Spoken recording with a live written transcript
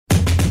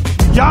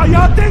Ja,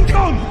 denk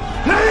on!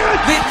 Play it!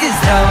 Biti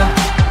zdrava,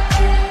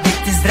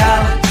 biti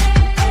zdrava,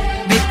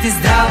 biti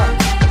zdrava.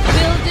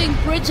 Building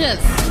bridges.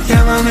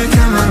 Chiamami,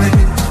 chiamami,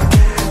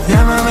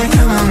 chiamami,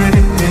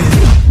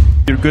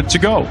 chiamami. You're good to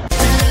go.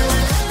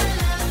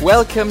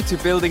 Welcome to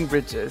Building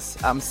Bridges.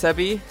 I'm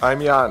Sebi. I'm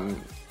Jan.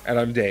 And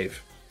I'm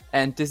Dave.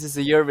 And this is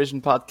a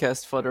Eurovision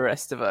podcast for the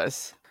rest of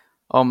us.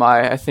 Oh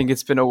my, I think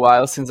it's been a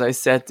while since I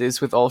said this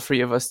with all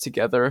three of us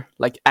together.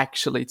 Like,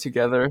 actually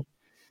together.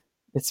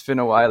 It's been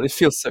a while. It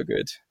feels so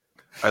good.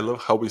 I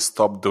love how we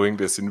stopped doing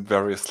this in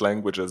various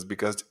languages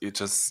because it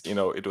just,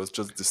 it was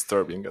just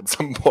disturbing at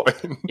some point.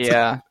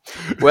 Yeah.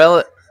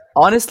 Well,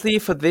 honestly,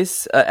 for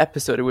this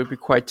episode, it would be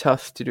quite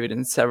tough to do it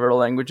in several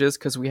languages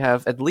because we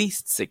have at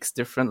least 6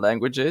 different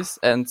languages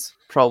and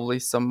probably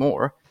some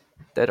more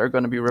that are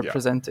going to be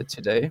represented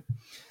today.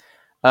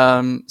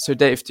 So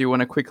Dave, do you want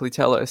to quickly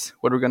tell us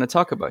what we're going to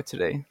talk about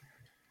today?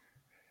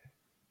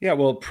 Yeah,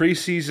 well,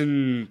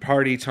 pre-season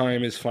party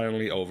time is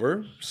finally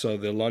over. So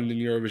the London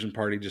Eurovision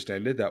party just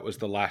ended. That was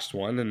the last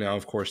one. And now,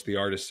 of course, the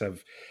artists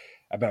have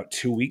about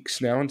 2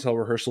 weeks now until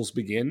rehearsals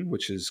begin,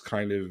 which is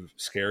kind of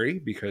scary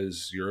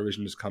because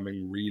Eurovision is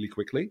coming really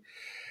quickly.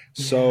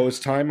 So it's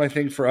time, I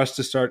think, for us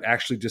to start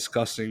actually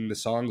discussing the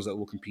songs that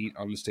will compete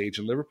on the stage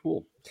in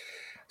Liverpool.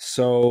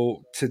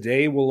 So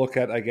today we'll look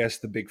at, I guess,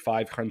 the big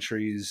 5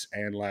 countries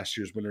and last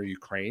year's winner,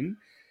 Ukraine.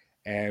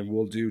 And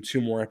we'll do 2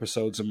 more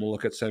episodes and we'll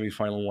look at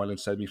semifinal 1 and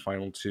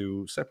semifinal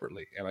 2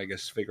 separately. And I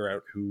guess figure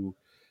out who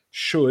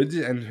should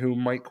and who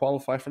might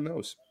qualify from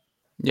those.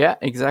 Yeah,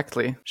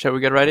 exactly. Shall we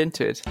get right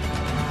into it?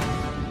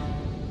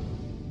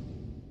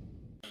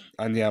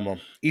 Andiamo.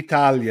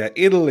 Italia,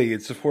 Italy.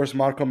 It's, of course,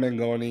 Marco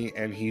Mengoni,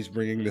 and he's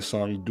bringing the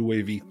song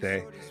Due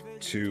Vite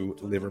to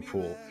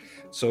Liverpool.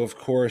 So, of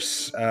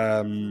course,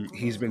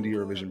 he's been to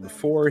Eurovision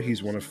before.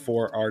 He's one of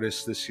 4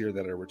 artists this year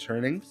that are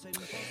returning.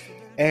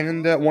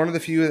 And one of the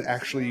few that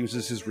actually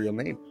uses his real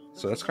name.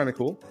 So that's kind of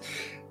cool.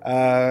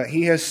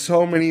 He has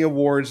so many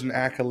awards and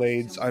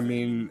accolades. I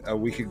mean,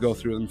 we could go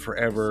through them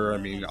forever. I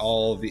mean,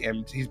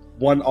 he's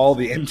won all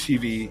the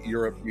MTV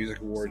Europe Music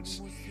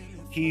Awards.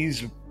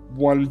 He's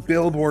won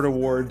Billboard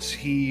Awards.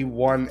 He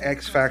won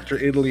X Factor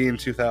Italy in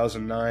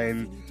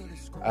 2009.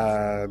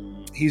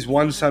 He's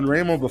won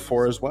Sanremo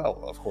before as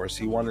well, of course.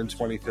 He won in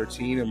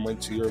 2013 and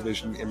went to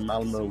Eurovision in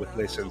Malmo with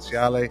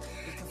L'Essenziale.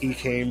 He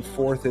came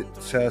 4th at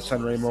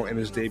Sanremo in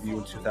his debut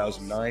in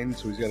 2009,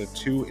 so he's got a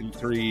 2 in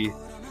 3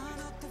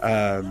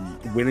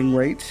 winning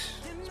rate.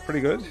 It's pretty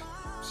good.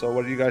 So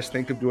what do you guys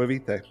think of Due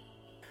Vite?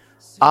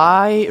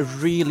 I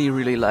really,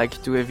 really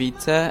like Due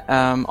Vite.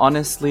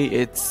 Honestly,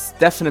 it's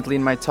definitely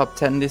in my top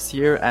 10 this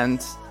year,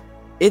 and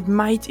it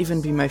might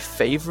even be my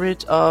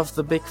favorite of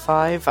the big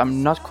 5.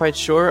 I'm not quite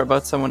sure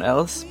about someone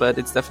else, but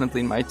it's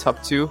definitely in my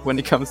top 2 when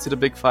it comes to the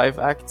big 5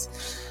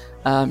 acts.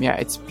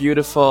 It's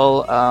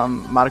beautiful.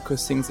 Marco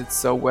sings it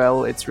so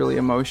well. It's really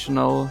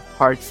emotional,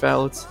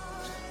 heartfelt.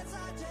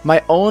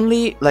 My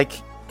only,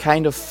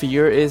 kind of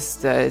fear is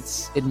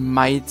that it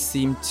might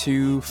seem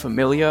too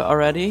familiar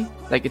already.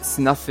 Like, it's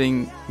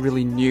nothing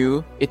really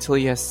new.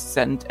 Italy has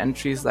sent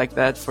entries like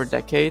that for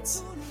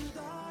decades.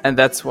 And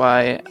that's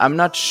why I'm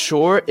not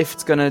sure if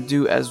it's gonna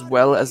do as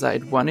well as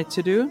I'd want it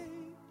to do.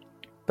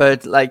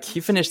 But, he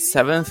finished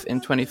 7th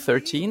in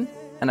 2013,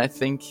 and I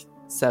think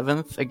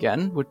 7th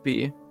again would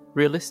be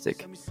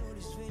realistic.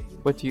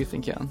 What do you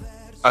think, Jan?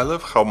 I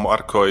love how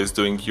Marco is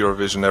doing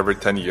Eurovision every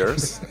 10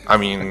 years. I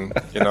mean,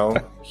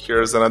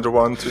 here's another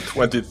one to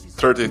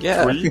 2033.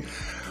 Yeah.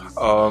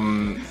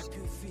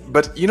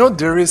 But,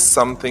 there is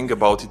something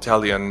about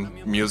Italian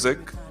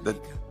music that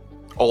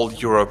all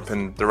Europe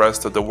and the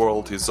rest of the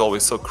world is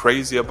always so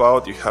crazy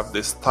about. You have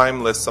this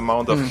timeless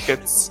amount of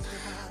hits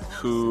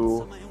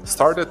who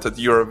started at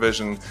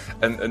Eurovision,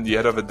 and at the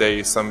end of the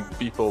day, some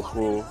people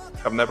who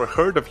have never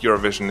heard of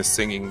Eurovision is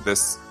singing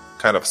this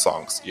kind of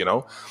songs,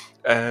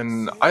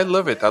 And I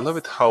love it. I love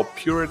it how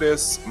pure it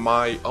is.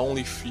 My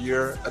only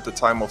fear at the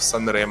time of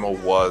Sanremo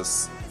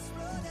was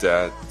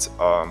that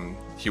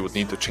he would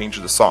need to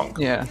change the song.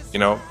 Yeah.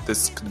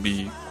 This could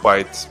be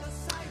quite...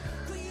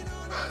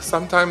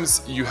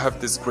 Sometimes you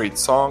have this great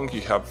song,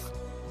 you have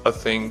a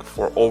thing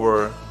for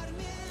over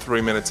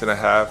 3 minutes and a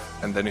half,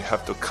 and then you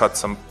have to cut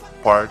some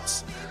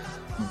parts.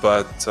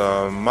 But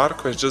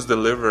Marco is just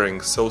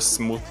delivering so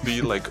smoothly,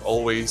 like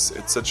always.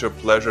 It's such a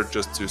pleasure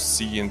just to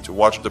see and to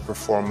watch the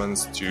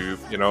performance,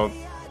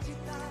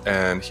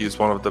 and he's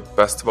one of the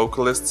best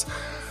vocalists.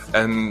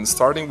 And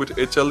starting with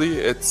Italy,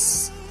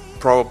 it's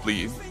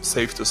probably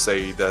safe to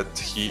say that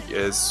he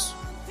is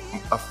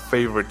a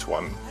favorite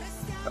one.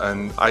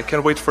 And I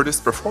can't wait for this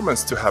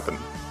performance to happen,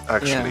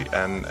 actually.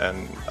 Yeah.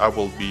 And I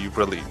will be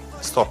really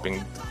stopping,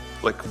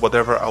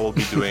 whatever I will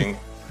be doing.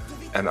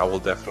 And I will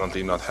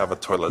definitely not have a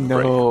toilet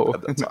break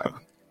at that time.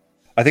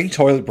 I think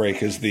toilet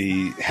break is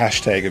the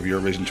hashtag of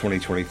Eurovision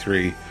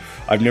 2023.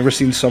 I've never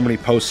seen so many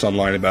posts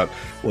online about,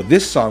 well,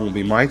 this song will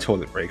be my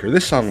toilet break, or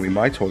this song will be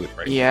my toilet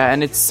break. Yeah,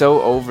 and it's so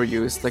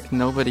overused.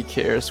 Nobody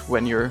cares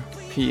when you're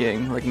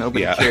peeing.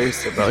 Nobody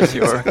cares about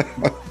your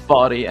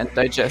body and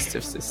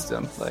digestive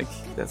system.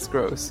 That's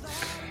gross.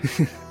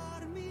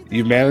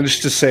 You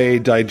managed to say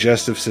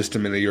digestive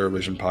system in the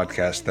Eurovision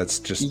podcast. That's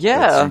just Yeah.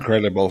 that's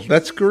incredible.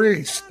 That's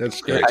great.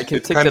 That's great. I can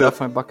It tick kinda- it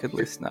off my bucket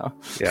list now.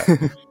 Yeah.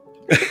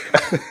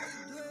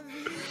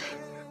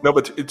 No,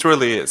 but it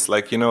really is.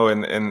 Like,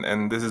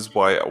 and this is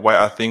why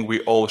I think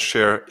we all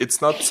share.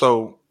 It's not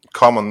so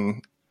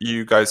common.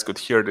 You guys could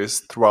hear this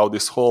throughout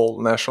this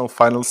whole national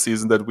final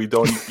season that we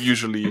don't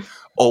usually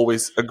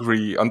always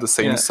agree on the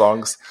same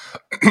songs.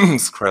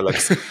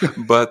 Skrillex.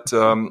 But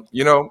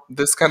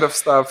this kind of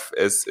stuff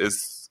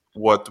is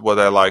what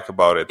I like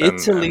about it.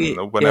 Italy,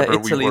 and whenever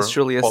Italy is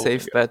surely a following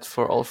safe it. bet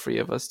for all three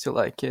of us to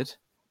like it.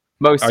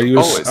 Most Are you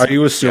always. are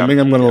you assuming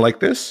I'm going to like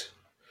this?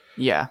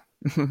 Yeah,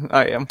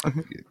 I am.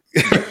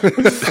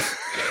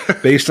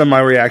 Based on my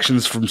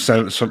reactions from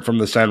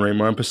the San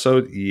Remo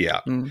episode,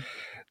 yeah,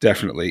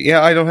 definitely.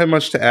 Yeah, I don't have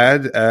much to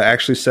add.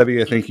 Actually,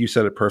 Sebi, I think you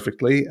said it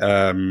perfectly.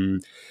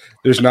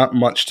 There's not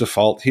much to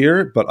fault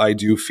here, but I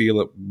do feel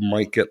it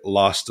might get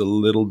lost a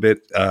little bit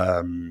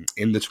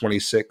in the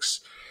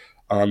 26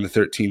 on the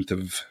 13th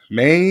of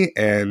May,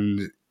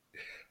 and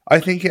I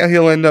think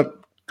he'll end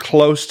up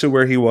close to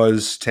where he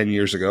was 10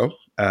 years ago.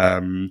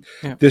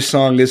 This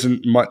song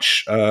isn't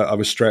much of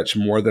a stretch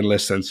more than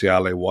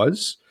L'Essenziale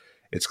was.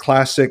 It's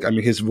classic. I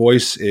mean, his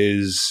voice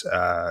is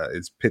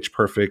pitch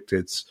perfect.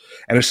 It's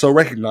so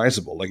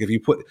recognizable. Like if you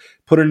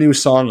put a new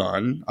song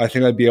on, I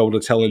think I'd be able to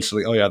tell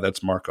instantly, oh yeah,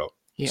 that's Marco.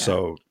 Yeah.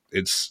 So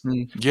it's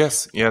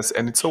yes,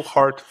 and it's so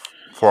hard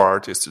for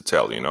artists to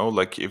tell.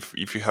 Like if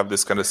you have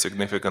this kind of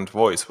significant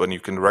voice, when you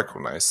can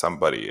recognize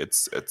somebody,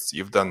 it's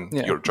you've done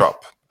your job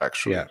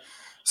actually. Yeah.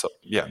 So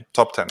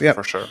top 10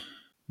 for sure.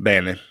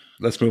 Bene.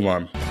 Let's move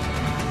on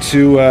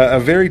to a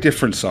very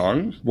different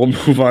song. We'll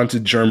move on to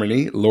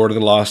Germany, Lord of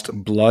the Lost,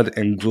 Blood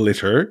and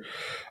Glitter.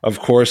 Of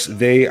course,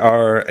 they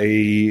are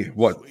a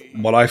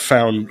what I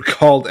found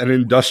called an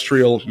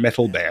industrial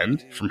metal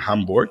band from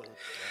Hamburg,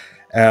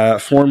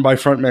 formed by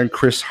frontman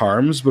Chris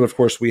Harms. But of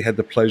course, we had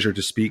the pleasure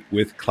to speak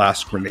with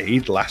Class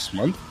Grenade last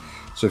month.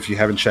 So if you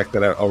haven't checked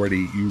that out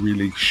already, you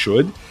really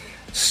should.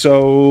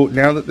 So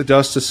now that the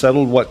dust has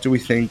settled, what do we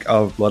think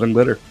of Blood and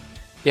Glitter?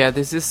 Yeah,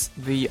 this is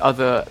the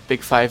other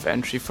Big Five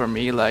entry for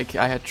me. Like,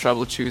 I had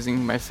trouble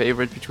choosing my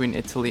favorite between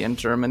Italy and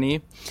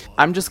Germany.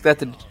 I'm just glad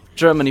that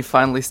Germany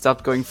finally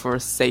stopped going for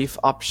safe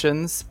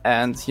options.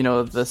 And,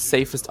 the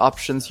safest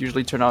options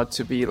usually turn out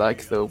to be,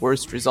 like, the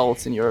worst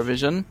results in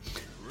Eurovision.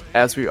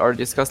 As we already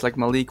discussed, like,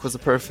 Malik was a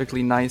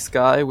perfectly nice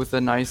guy with a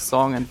nice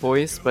song and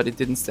voice, but it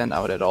didn't stand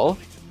out at all.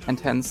 And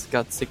hence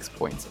got 6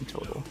 points in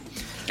total.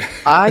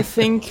 I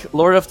think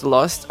Lord of the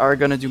Lost are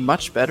gonna do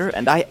much better,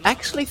 and I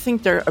actually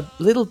think they're a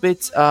little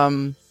bit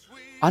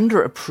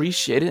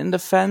underappreciated in the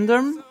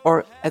fandom,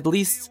 or at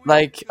least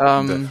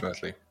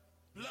definitely.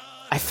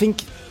 I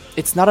think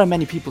it's not on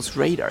many people's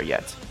radar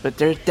yet, but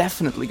they're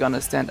definitely gonna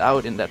stand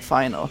out in that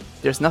final.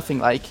 There's nothing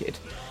like it,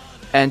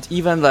 and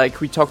even like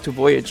we talked to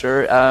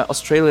Voyager,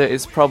 Australia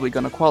is probably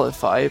gonna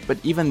qualify, but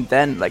even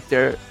then, like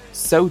they're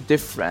so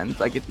different.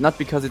 Like not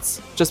because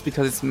it's just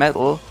because it's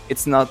metal,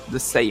 it's not the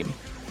same.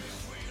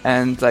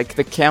 And like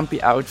the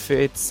campy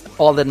outfits,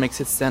 all that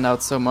makes it stand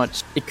out so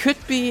much. It could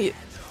be,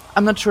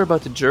 I'm not sure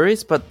about the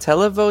juries, but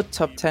televote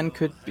top 10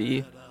 could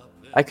be,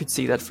 I could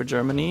see that for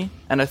Germany.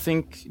 And I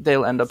think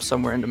they'll end up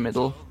somewhere in the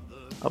middle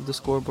of the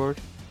scoreboard.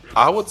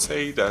 I would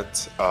say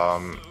that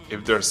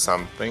if there's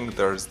something,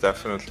 there's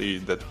definitely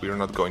that we're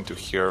not going to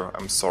hear,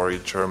 I'm sorry,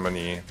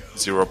 Germany,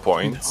 0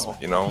 points,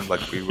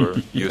 like we were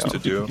used to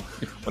do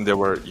when they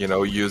were,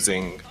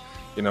 using,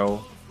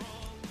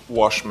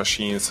 wash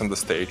machines on the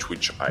stage,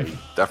 which I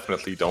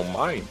definitely don't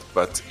mind.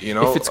 But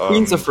if it's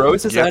Queens of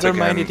Roses, I don't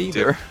mind it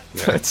either.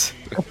 But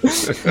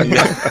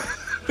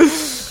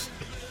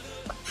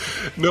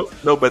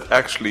no, but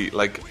actually,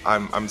 like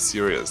I'm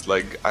serious.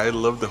 Like I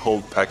love the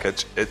whole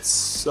package. It's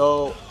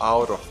so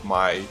out of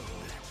my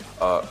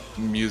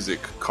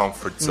music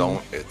comfort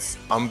zone. It's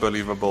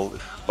unbelievable.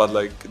 But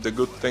like the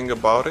good thing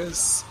about it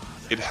is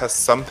it has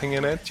something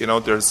in it.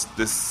 There's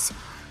this.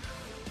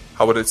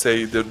 How would I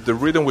say the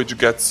rhythm which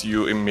gets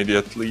you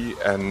immediately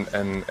and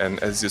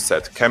as you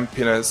said,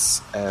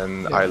 campiness,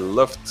 and I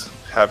loved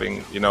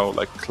having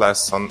like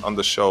Class on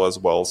the show as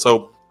well.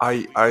 So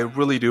I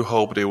really do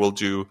hope they will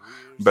do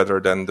better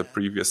than the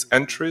previous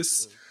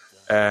entries,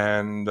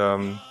 and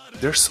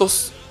they're so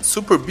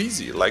super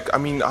busy. Like I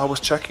mean, I was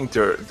checking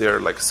their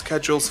like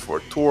schedules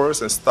for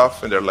tours and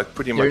stuff, and they're like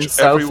pretty They're much in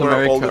South everywhere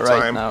America all the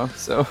right time now.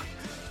 So.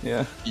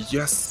 Yeah.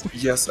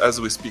 Yes, as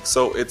we speak.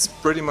 So it's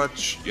pretty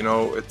much,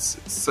 it's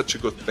such a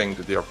good thing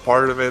that they are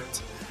part of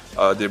it.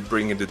 They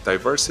bring in the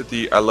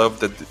diversity. I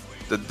love that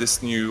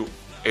this new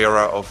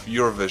era of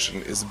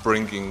Eurovision is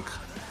bringing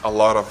a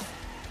lot of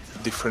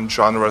different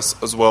genres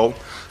as well.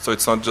 So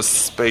it's not just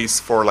space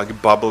for like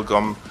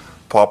bubblegum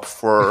pop,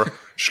 for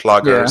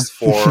schlagers,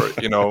 for,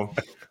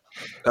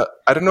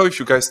 I don't know if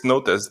you guys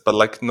noticed, but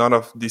like none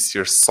of this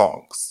year's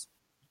songs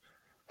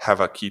have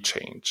a key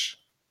change.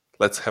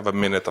 Let's have a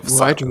minute of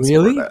silence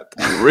really? for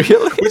that.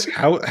 Really?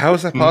 How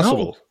is that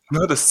possible? No,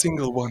 not a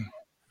single one.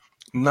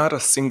 Not a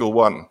single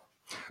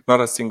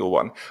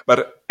one.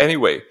 But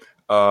anyway,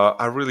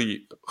 I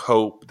really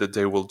hope that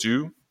they will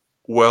do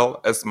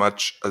well as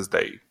much as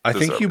they I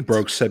think deserve you it.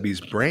 broke Sebi's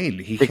brain.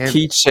 He The can't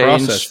key process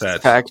change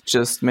that. fact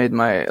just made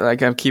my I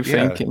keep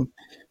Yeah. thinking,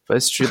 but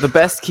it's true. The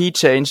best key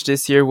change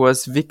this year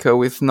was Vika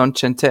with Non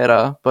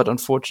C'entera, but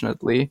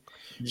unfortunately,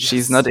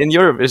 she's not in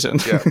Eurovision.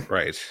 Yeah,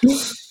 Right.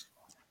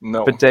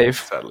 no. But Dave,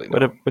 sadly,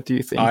 no. what do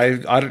you think? I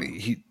don't.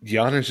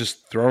 Yana's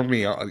just thrown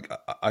me.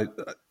 I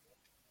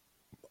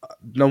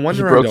no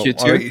wonder I broke don't. you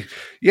too?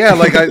 Yeah,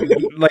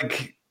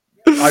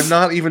 I'm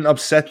not even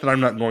upset that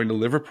I'm not going to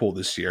Liverpool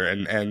this year,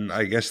 and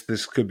I guess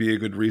this could be a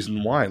good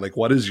reason why. Like,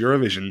 what is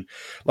Eurovision?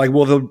 Like,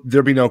 will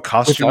there be no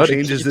costume Without a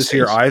changes key this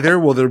year change. either?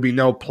 Will there be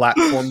no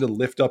platform to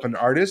lift up an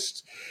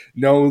artist?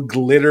 No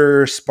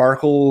glitter,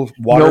 sparkle,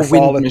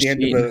 waterfall wind at the end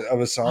machine.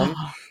 of a song?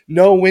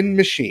 No wind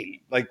machine.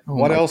 Like,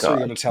 what my else are you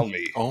God. going to tell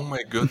me? Oh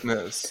my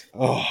goodness.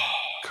 Oh.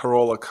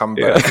 Carola, come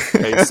back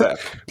ASAP.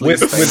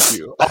 Please, thank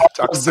you.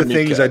 Talk Of to the me,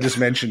 things Kat. I just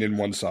mentioned in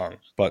one song,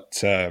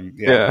 but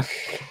Yeah.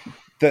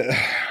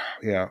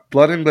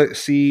 Blood and Glitter.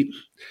 See,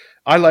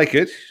 I like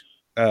it,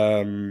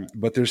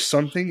 but there's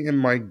something in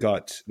my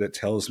gut that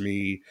tells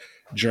me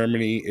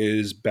Germany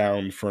is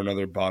bound for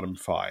another bottom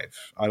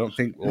 5. I don't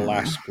think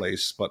last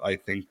place, but I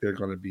think they're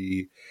going to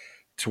be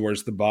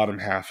towards the bottom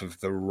half of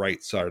the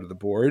right side of the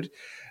board.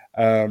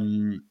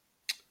 And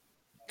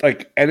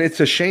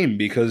it's a shame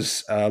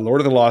because Lord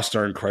of the Lost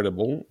are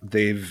incredible.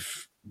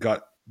 They've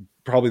got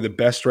probably the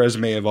best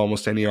resume of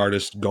almost any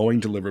artist going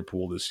to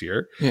Liverpool this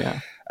year. Yeah.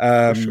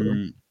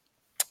 Sure.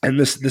 And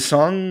the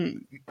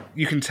song,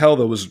 you can tell,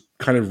 though, was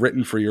kind of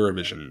written for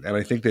Eurovision. And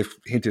I think they've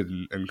hinted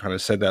and kind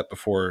of said that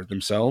before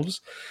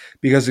themselves.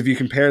 Because if you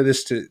compare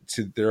this to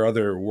their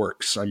other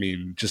works, I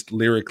mean, just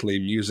lyrically,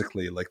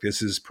 musically, like,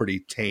 this is pretty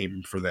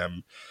tame for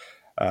them.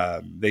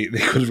 They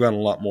could have gone a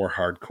lot more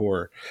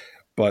hardcore.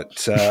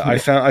 But I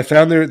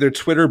found their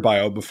Twitter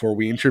bio before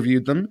we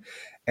interviewed them.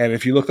 And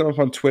if you look them up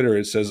on Twitter,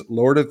 it says,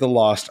 Lord of the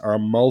Lost are a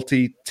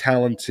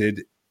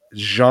multi-talented,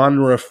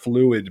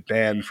 genre-fluid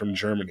band from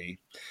Germany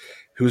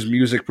whose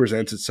music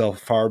presents itself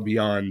far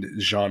beyond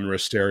genre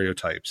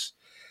stereotypes.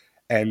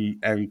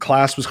 And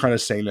Klaas was kind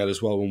of saying that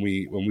as well when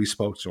we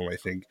spoke to him, I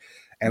think.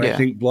 And I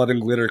think Blood and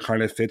Glitter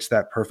kind of fits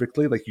that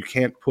perfectly. Like, you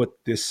can't put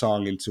this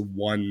song into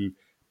one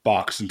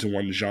box, into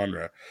one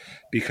genre,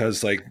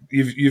 because like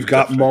you've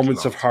got Definitely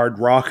moments not. of hard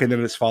rock, and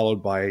then it's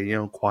followed by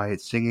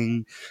quiet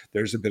singing.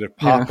 There's a bit of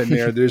pop in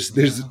there.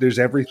 There's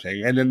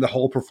everything, and then the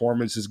whole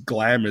performance is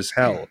glam as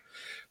hell.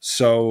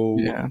 So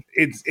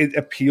it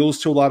appeals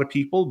to a lot of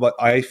people, but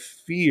I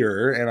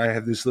fear, and I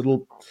have this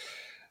little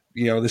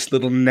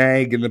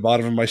nag in the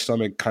bottom of my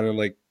stomach, kind of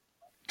like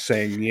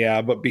saying,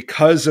 yeah, but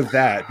because of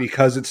that,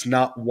 because it's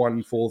not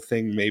one full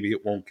thing, maybe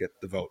it won't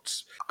get the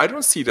votes. I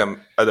don't see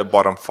them at the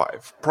bottom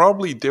 5.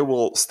 Probably they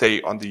will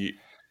stay on the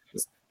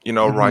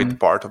right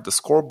part of the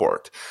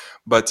scoreboard.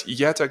 But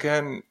yet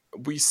again,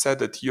 we said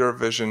that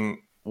Eurovision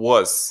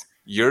was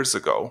years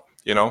ago,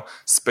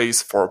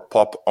 space for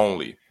pop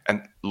only,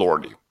 and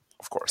Lordy,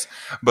 of course.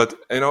 But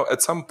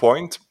at some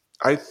point,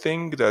 I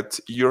think that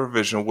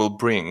Eurovision will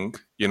bring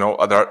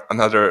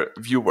another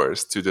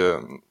viewers to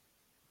the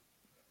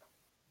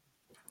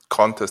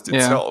contest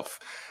itself,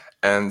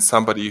 and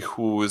somebody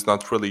who is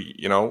not really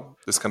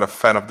this kind of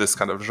fan of this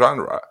kind of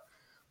genre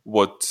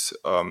would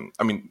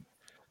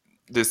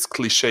this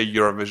cliche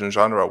Eurovision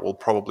genre will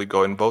probably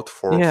go and vote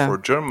for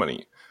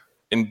Germany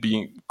and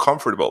being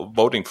comfortable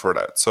voting for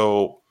that.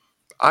 So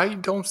I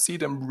don't see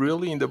them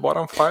really in the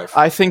bottom 5.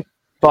 I think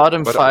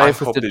bottom But 5 I with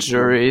hope the they do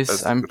juries,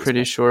 as I'm good as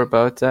pretty sure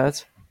about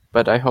that.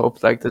 But I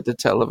hope that the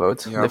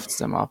televote lifts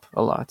them up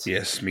a lot.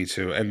 Yes, me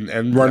too.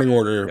 And running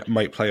order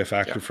might play a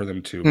factor for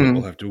them too, but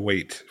we'll have to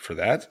wait for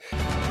that.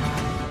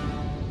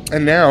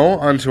 And now,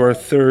 on to our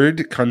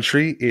third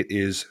country. It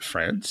is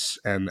France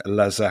and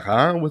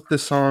Lazara with the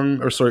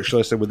song, or sorry, should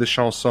I say with the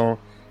chanson,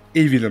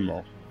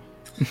 Évidemment.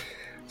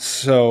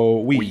 So,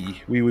 oui.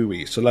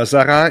 So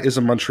Lazara is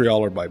a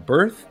Montrealer by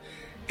birth.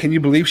 Can you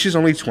believe she's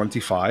only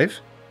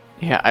 25?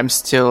 Yeah, I'm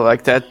still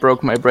like, that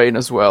broke my brain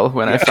as well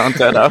when I found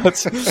that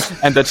out.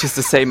 And that she's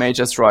the same age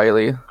as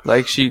Riley.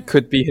 Like, she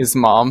could be his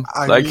mom,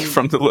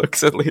 from the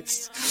looks at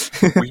least.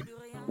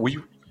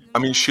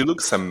 She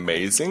looks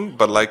amazing,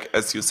 but like,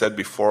 as you said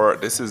before,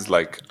 this is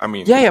like,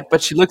 Yeah,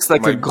 but she looks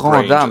like a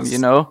grande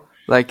dame,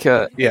 Like,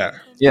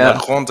 La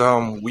grande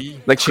dame,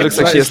 oui. Like, she looks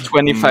like she has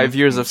 25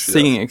 years of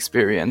singing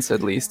experience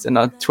at least, and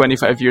not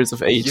 25 years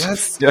of age.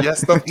 Yes.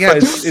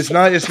 It's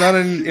not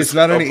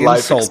an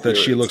insult that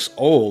she looks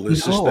old.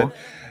 It's just that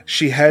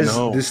she has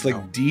this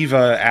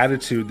diva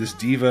attitude, this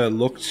diva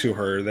look to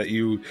her that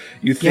you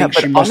think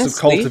she must have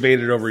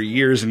cultivated over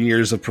years and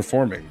years of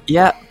performing.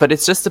 Yeah, but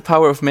it's just the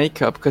power of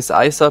makeup, because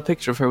I saw a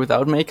picture of her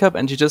without makeup,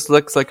 and she just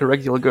looks like a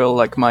regular girl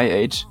like my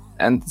age,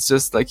 and it's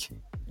just like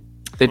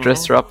they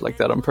dressed her up like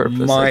that on purpose.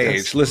 My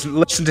age.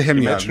 Listen to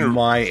him, Jan.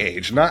 My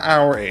age. Not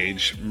our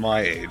age. My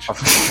age. Of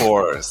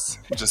course.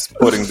 Just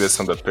putting this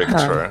on the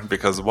picture.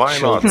 Because why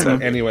not?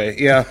 Anyway,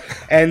 yeah.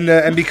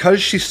 And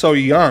because she's so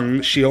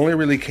young, she only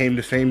really came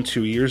to fame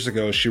 2 years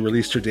ago. She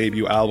released her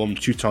debut album,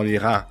 Tu t'en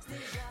iras,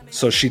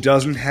 So she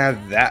doesn't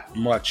have that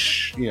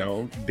much,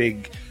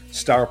 big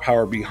star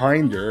power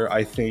behind her.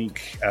 I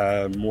think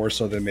more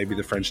so than maybe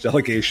the French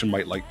delegation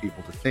might like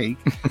people to think.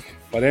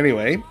 But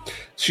anyway,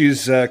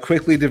 she's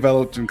quickly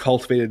developed and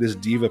cultivated this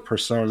diva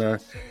persona.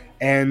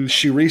 And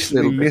she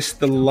recently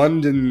missed the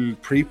London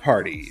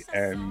pre-party,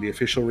 and the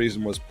official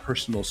reason was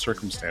personal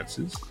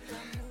circumstances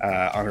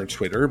on her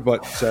Twitter.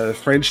 But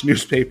French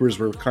newspapers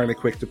were kind of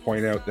quick to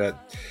point out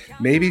that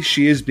maybe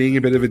she is being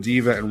a bit of a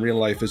diva in real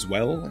life as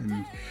well.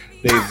 And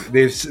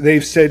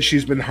they've said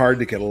she's been hard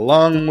to get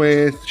along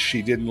with.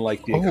 She didn't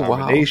like the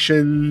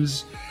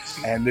accommodations,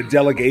 and the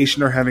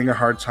delegation are having a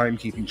hard time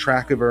keeping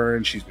track of her.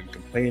 And she's been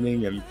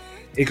complaining, and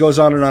it goes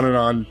on and on and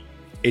on.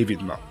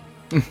 Évidemment.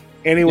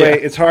 Anyway,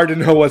 It's hard to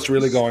know what's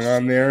really going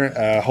on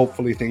there.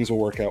 Hopefully things will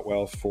work out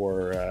well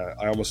for,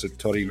 I almost said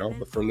Torino,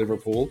 but for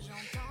Liverpool.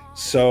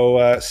 So,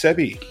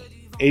 Sebi,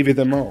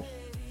 évidemment.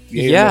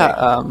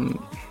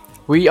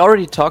 We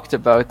already talked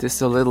about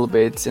this a little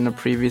bit in a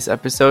previous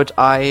episode.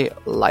 I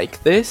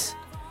like this.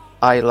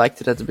 I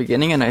liked it at the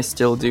beginning, and I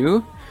still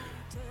do.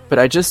 But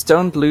I just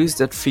don't lose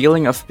that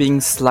feeling of being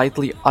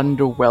slightly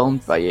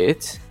underwhelmed by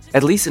it,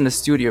 at least in the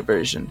studio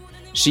version.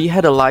 She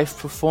had a live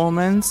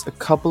performance a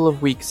couple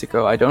of weeks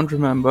ago. I don't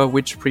remember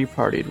which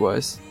pre-party it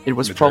was. It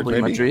was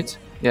probably Madrid.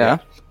 Yeah.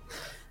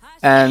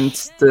 And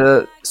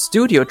the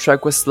studio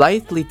track was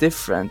slightly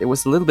different. It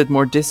was a little bit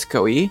more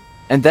disco-y.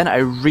 And then I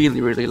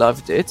really, really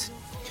loved it.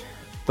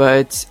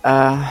 But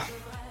I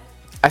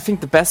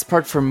think the best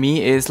part for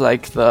me is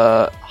like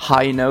the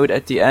high note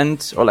at the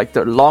end, or like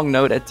the long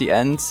note at the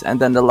end, and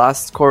then the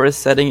last chorus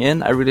setting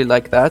in. I really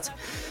like that.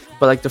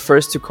 But like the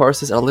first two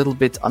choruses are a little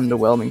bit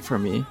underwhelming for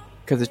me.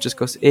 Because it just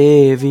goes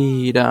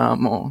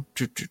évidemment.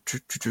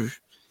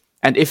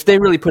 And if they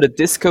really put a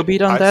disco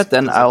beat on that,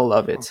 then I'll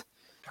love it.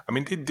 I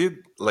mean, they did,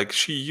 like,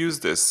 she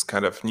used this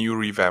kind of new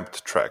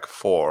revamped track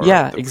for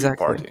the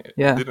pre-party,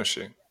 didn't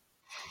she?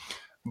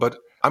 But,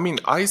 I mean,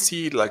 I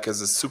see it like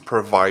as a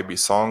super vibey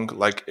song.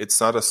 Like,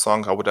 it's not a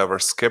song I would ever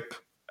skip.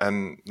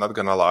 And not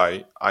gonna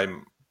lie, I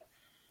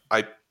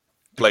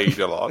played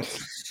a lot.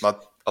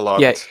 Not a lot.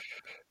 Yeah.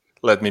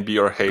 Let Me Be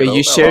Your Halo. But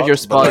you shared your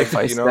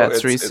Spotify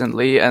stats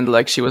recently, and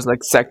like she was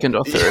like second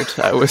or third.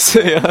 I was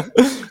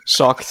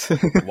shocked.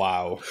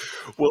 Wow.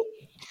 Well,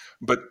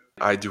 but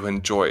I do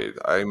enjoy it.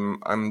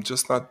 I'm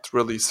just not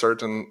really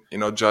certain,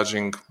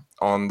 judging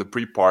on the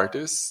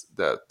pre-parties,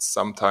 that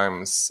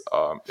sometimes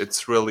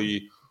it's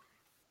really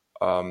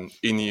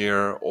in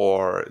ear,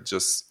 or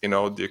just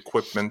the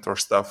equipment or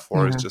stuff,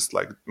 or it's just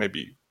like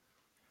maybe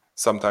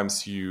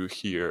sometimes you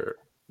hear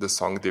the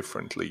song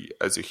differently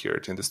as you hear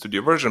it in the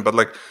studio version. But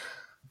like,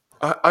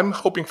 I'm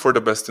hoping for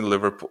the best in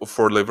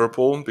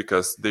Liverpool,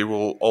 because they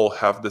will all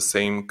have the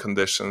same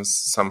conditions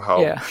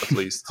somehow, at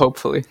least.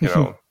 Hopefully,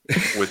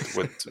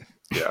 with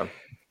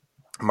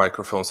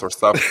microphones or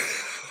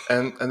stuff,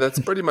 and that's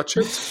pretty much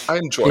it. I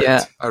enjoy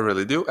it, I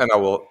really do, and I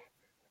will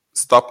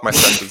stop my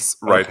sentence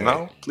right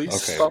now.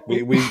 Please stop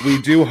me.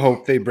 We do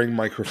hope they bring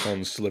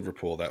microphones to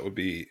Liverpool. That would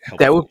be helpful.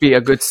 That would be a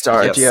good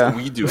start. Yes,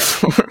 we do.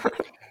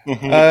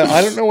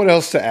 I don't know what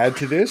else to add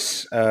to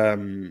this.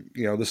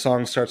 The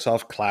song starts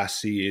off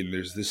classy, and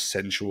there's this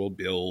sensual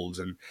build,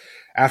 and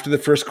after the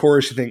first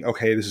chorus you think,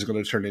 okay, this is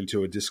going to turn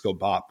into a disco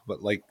bop,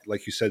 but like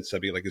you said,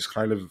 Sebi, like, it's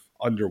kind of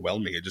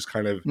underwhelming. It just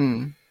kind of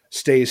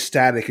stays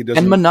static. It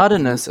doesn't, and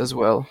monotonous as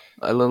well,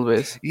 a little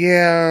bit.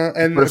 Yeah,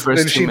 and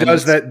then she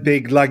does that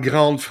big La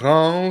Grande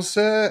France,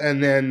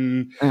 and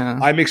then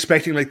I'm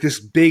expecting like this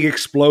big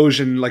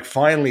explosion, like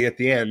finally at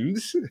the end.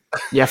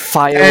 Yeah,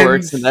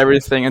 fireworks and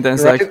everything, and then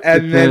it's like,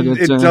 and then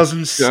it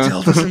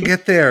still doesn't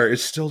get there. It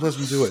still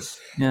doesn't do it.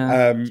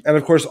 Yeah, and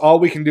of course, all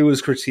we can do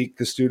is critique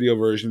the studio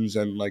versions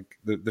and like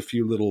the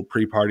few little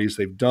pre-parties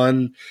they've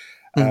done.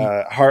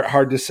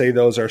 Hard to say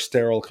those are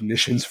sterile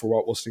conditions for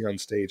what we'll see on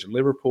stage in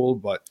Liverpool,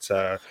 but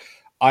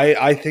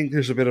I think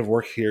there's a bit of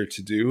work here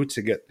to do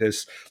to get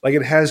this. Like,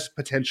 it has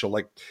potential.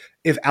 Like,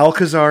 if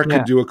Alcazar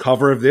could do a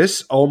cover of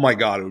this, oh my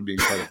god, it would be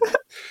incredible.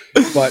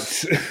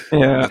 But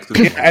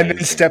and then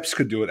Steps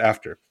could do it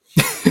after.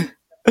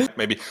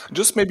 Maybe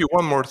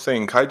one more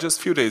thing. A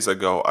few days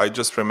ago, I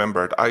just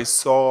remembered I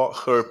saw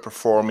her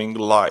performing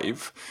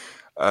live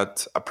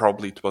at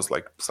probably it was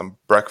like some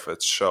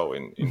breakfast show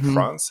in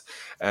France,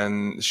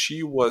 and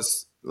she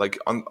was like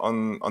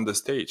on the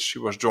stage. She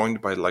was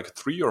joined by like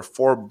 3 or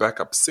 4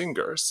 backup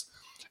singers,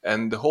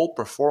 and the whole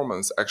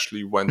performance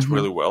actually went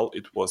really well.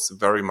 It was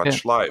very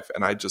much live,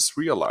 and I just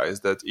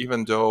realized that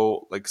even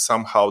though like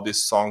somehow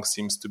this song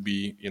seems to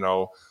be,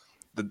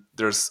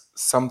 there's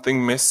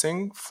something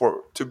missing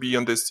to be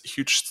on this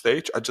huge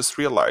stage, I just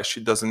realized she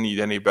doesn't need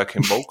any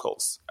backing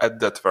vocals at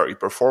that very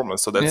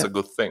performance. So that's a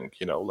good thing,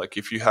 like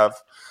if you have,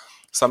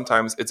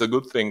 sometimes it's a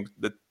good thing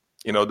that,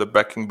 the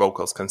backing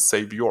vocals can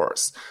save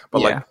yours.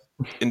 But like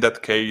in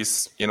that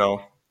case,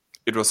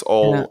 it was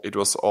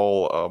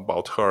all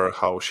about her,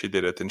 how she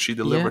did it, and she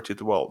delivered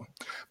it well.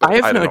 But I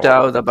have no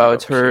doubt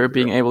about her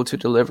being able to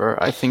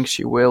deliver. I think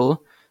she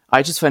will.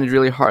 I just find it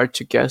really hard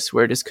to guess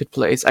where this could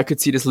place. I could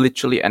see this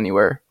literally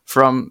anywhere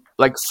From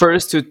like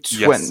first to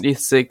Yes.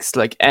 26,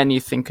 like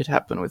anything could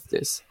happen with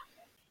this.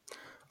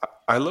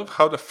 I love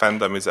how the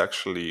fandom is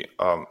actually.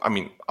 I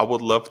mean, I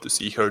would love to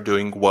see her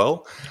doing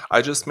well.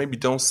 I just maybe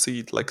don't see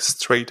it like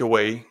straight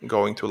away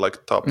going to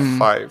like top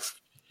 5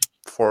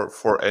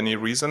 for any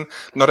reason.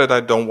 Not that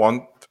I don't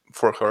want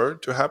for her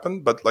to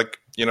happen, but like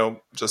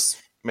just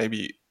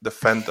maybe the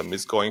fandom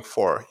is going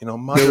for There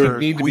mother would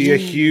need to queen, be a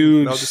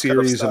huge this kind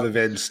of series of stuff.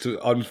 events to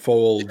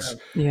unfold.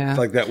 Yeah.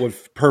 Like that would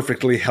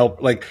perfectly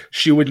help. Like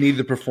she would need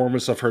the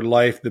performance of her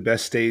life, the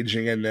best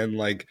staging, and then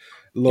like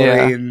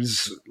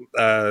Lorraine's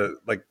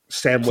like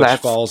sandwich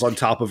Plats. falls on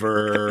top of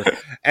her,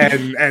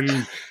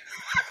 and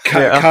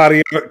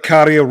Yeah.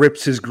 Karia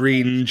rips his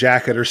green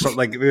jacket or something.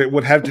 Like it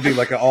would have to be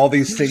like all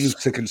these things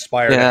to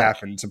conspire to Yeah.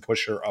 happen to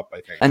push her up,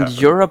 I think. And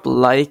Europe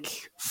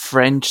like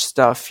French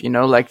stuff,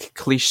 like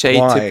cliche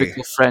Why?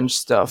 typical French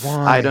stuff.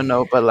 Why? I don't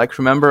know, but like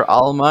remember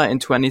Alma in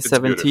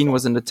 2017 beautiful.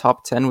 was in the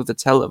top 10 with the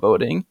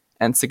televoting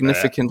and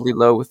significantly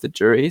low with the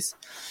juries.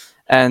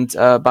 And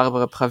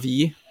Barbara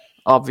Pravi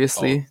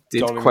obviously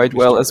did Don't even quite get me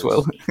well as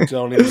well. started.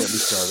 Don't even get me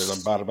started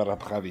on Barbara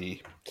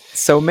Pravi.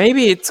 So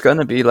maybe it's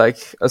gonna be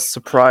like a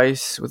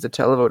surprise with the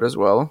televote as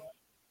well.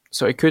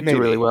 So it could do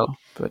really Maybe. well.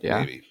 But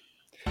yeah. Maybe.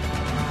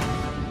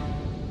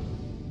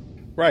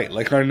 Right,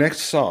 like our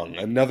next song,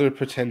 another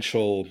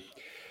potential,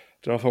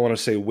 don't know if I want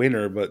to say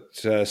winner, but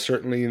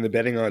certainly in the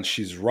betting odds,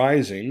 she's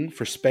rising.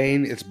 For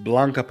Spain, it's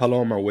Blanca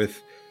Paloma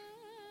with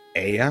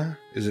Ella.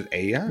 Is it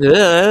Ella?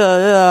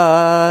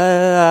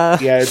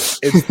 Yeah,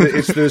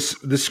 it's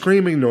the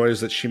screaming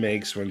noise that she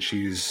makes when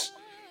she's...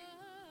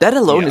 That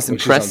alone Yeah, is when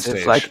she's on impressive.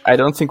 stage. Like, I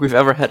don't think we've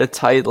ever had a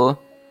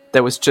title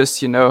that was just,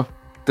 the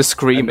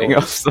screaming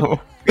of someone.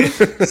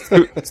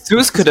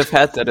 Zeus could have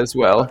had that as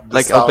well.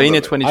 Like, sound Albania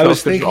of it.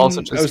 2012 could have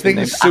also just I was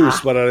thinking been named, Zeus,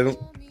 but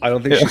I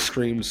don't think she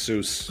screams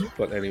Zeus.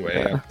 But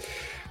anyway, yeah.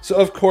 So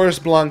of course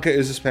Blanca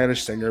is a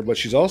Spanish singer, but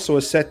she's also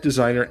a set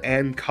designer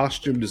and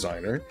costume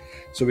designer.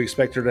 So we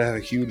expect her to have a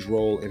huge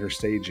role in her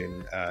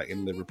staging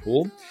in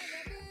Liverpool.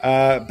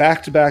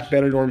 Back-to-back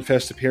Benidorm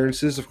Fest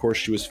appearances. Of course,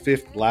 she was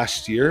 5th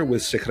last year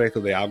with Secreto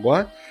de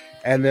Agua.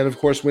 And then, of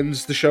course,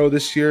 wins the show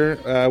this year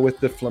with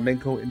the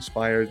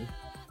flamenco-inspired...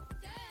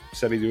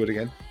 Sebi, do it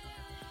again.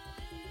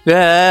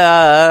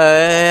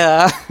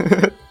 Yeah.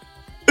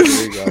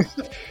 There you go.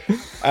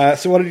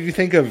 So what did you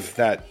think of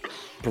that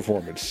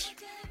performance?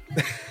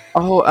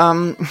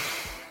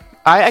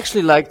 I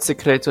actually liked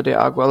Secreto de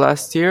Agua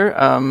last year.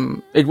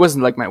 It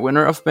wasn't like my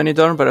winner of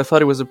Benidorm, but I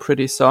thought it was a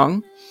pretty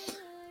song.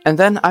 And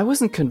then I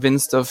wasn't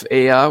convinced of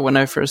Ea when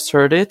I first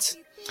heard it.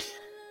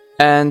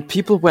 And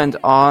people went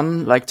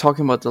on, like,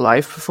 talking about the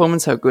live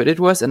performance, how good it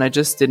was, and I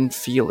just didn't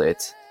feel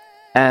it.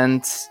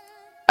 And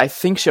I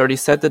think she already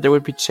said that there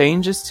would be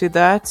changes to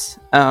that.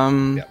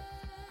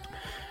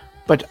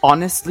 But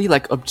honestly,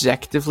 like,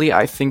 objectively,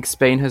 I think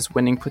Spain has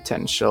winning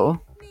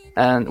potential.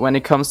 And when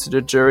it comes to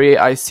the jury,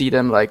 I see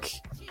them, like,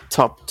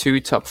 top 2,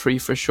 top 3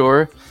 for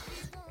sure.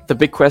 The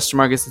big question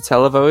mark is the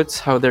televote,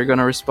 how they're going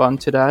to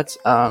respond to that.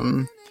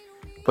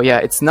 But yeah,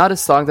 it's not a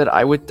song that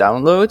I would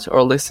download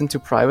or listen to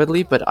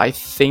privately, but I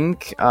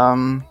think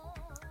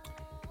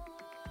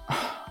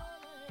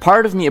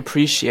part of me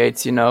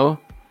appreciates,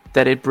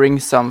 that it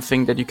brings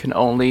something that you can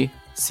only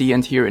see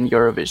and hear in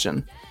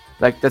Eurovision.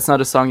 Like, that's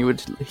not a song you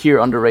would hear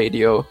on the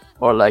radio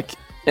or like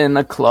in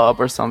a club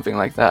or something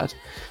like that.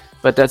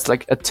 But that's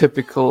like a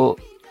typical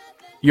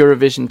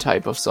Eurovision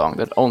type of song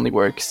that only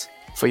works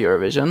for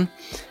Eurovision.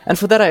 And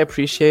for that, I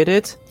appreciate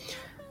it.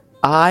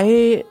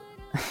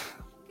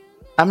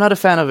 I'm not a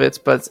fan of it,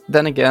 but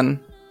then again,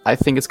 I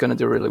think it's going to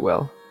do really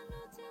well.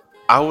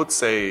 I would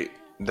say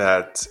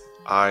that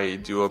I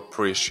do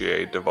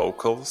appreciate the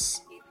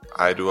vocals.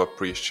 I do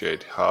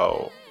appreciate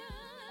how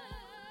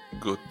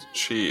good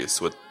she is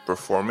with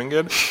performing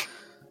it.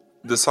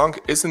 The song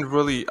isn't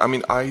really... I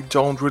mean, I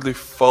don't really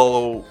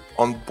follow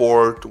on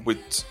board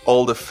with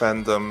all the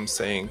fandom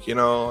saying,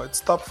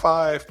 it's top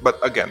 5. But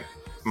again,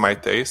 my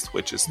taste,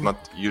 which is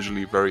not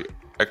usually very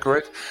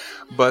accurate.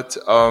 But...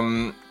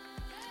 on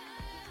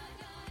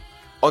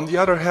the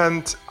other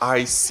hand,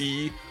 I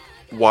see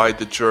why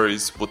the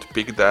juries would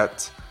pick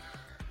that.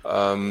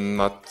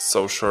 Not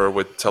so sure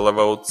with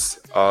televotes.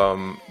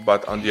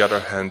 But on the other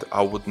hand,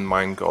 I wouldn't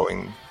mind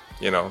going,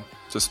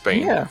 to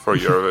Spain for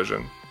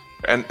Eurovision.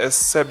 And as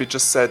Sebi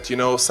just said,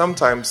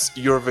 sometimes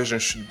Eurovision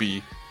should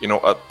be,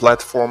 a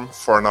platform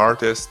for an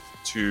artist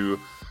to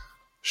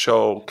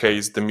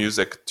showcase the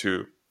music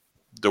to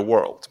the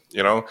world,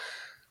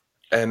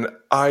 And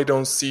I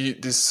don't see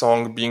this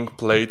song being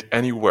played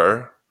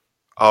anywhere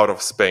out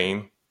of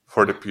Spain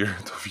for the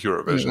period of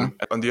Eurovision.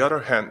 Yeah. On the other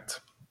hand,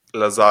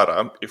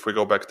 Lazara, if we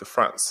go back to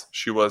France,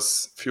 she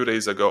was a few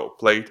days ago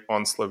played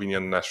on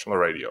Slovenian national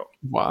radio.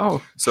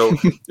 Wow. So,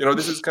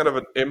 this is kind of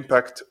an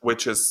impact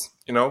which is,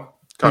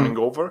 coming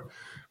over.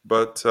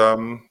 But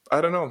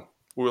I don't know.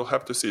 We'll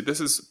have to see. This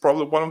is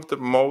probably one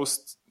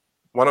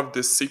of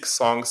the 6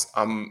 songs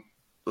I'm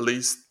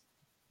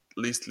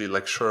leastly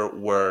like sure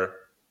where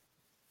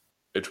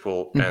it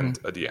will end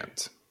at the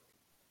end.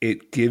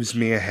 It gives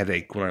me a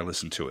headache when I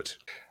listen to it.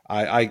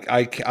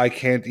 I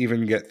can't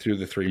even get through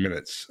the 3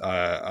 minutes.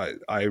 I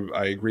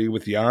agree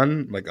with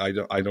Jan. Like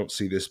I don't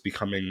see this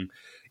becoming,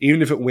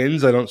 even if it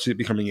wins, I don't see it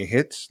becoming a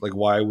hit. Like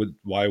why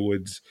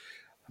would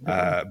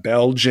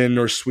Belgian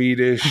or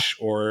Swedish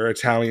or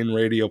Italian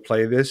radio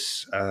play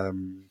this?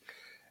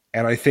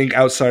 And I think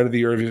outside of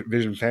the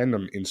Eurovision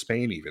fandom in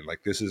Spain, even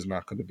like this is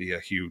not going to be a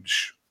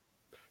huge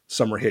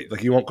summer hit.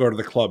 Like you won't go to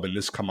the club and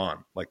this come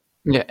on. Like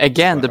Yeah,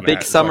 again, the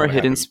big summer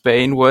hit in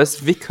Spain was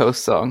Vico's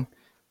song.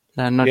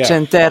 La noche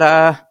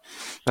entera,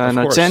 la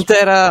noche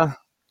entera.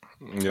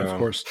 Yeah. Of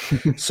course.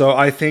 So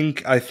I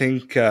think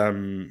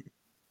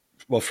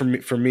well,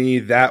 for me,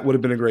 that would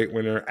have been a great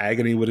winner.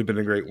 Agony would have been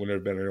a great winner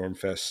of Benidorm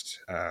Fest.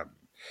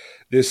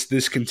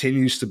 This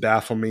continues to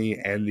baffle me,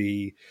 and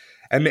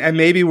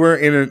maybe we're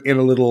in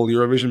a little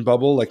Eurovision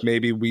bubble. Like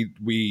maybe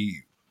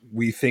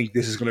we think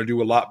this is going to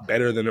do a lot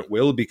better than it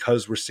will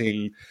because we're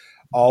seeing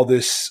all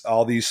these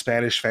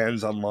Spanish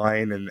fans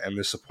online and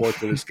the support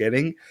that it's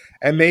getting,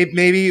 and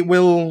maybe it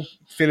will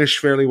finish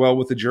fairly well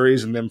with the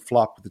juries and then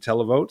flop with the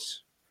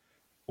televotes,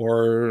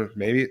 or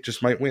maybe it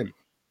just might win.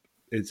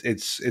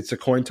 It's a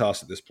coin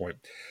toss at this point.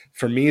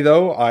 For me,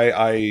 though,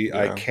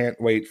 I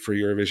can't wait for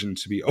Eurovision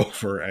to be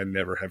over and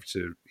never have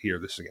to hear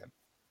this again.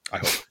 I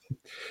hope,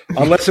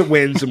 unless it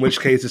wins, in which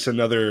case it's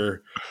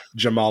another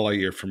Jamala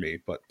year for me.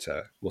 But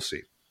we'll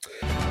see.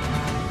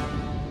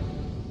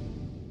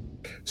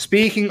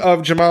 Speaking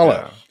of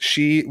Jamala,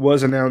 she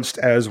was announced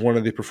as one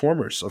of the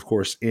performers, of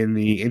course, in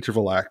the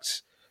interval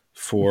act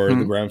for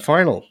the grand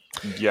final.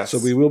 Yes. So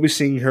we will be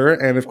seeing her.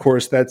 And of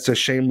course, that's a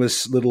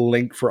shameless little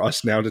link for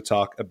us now to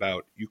talk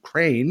about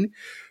Ukraine,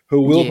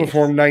 who will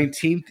perform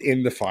 19th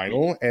in the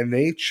final. And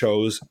they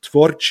chose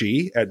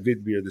Tvorchi at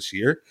Vidbir this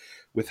year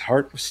with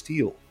Heart of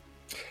Steel.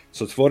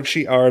 So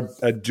Tvorchi are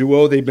a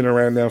duo. They've been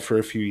around now for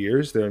a few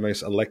years. They're a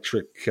nice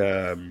electric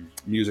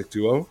music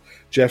duo,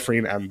 Jeffrey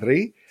and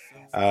Andrei.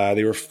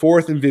 They were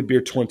fourth in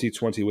Vidbir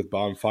 2020 with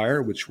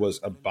Bonfire, which was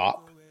a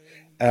bop.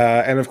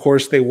 And of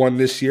course, they won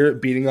this year,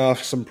 beating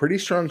off some pretty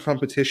strong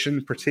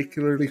competition,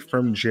 particularly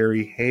from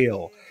Jerry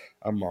Hale,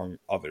 among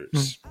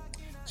others.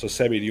 So,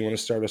 Sebi, do you want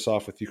to start us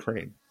off with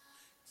Ukraine?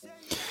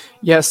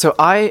 Yeah, so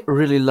I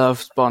really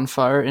loved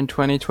Bonfire in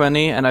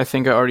 2020, and I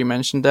think I already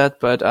mentioned that,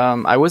 but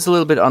I was a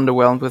little bit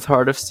underwhelmed with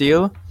Heart of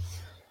Steel.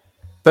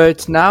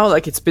 But now,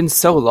 like, it's been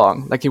so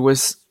long. Like, it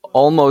was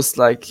almost,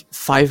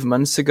 5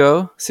 months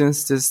ago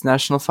since this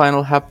national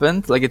final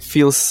happened. Like, it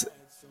feels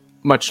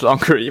much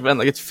longer even.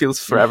 Like, it feels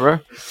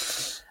forever.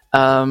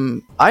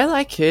 I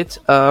like it.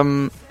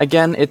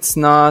 Again, it's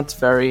not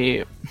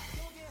very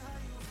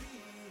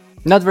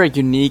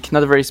unique,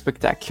 not very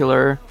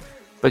spectacular.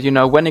 But,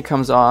 when it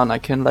comes on, I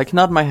can,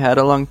 nod my head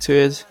along to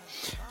it.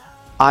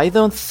 I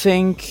don't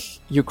think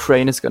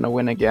Ukraine is going to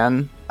win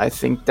again. I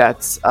think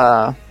that's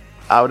out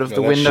of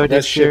the window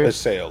this year. That ship has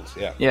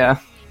sailed, Yeah.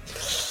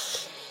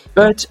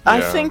 But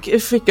I think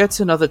if it gets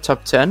another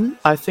top 10,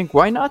 I think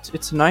why not?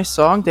 It's a nice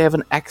song. They have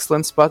an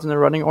excellent spot in the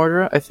running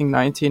order. I think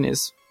 19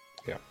 is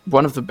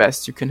one of the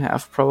best you can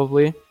have,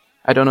 probably.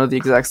 I don't know the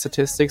exact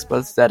statistics,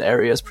 but that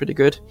area is pretty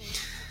good.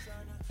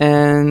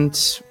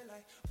 And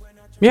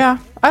yeah,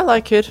 I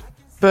like it.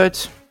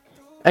 But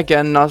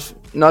again, not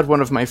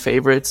one of my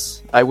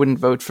favorites. I wouldn't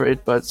vote for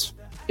it, but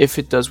if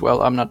it does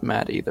well, I'm not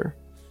mad either.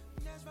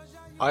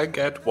 I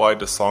get why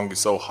the song is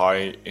so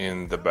high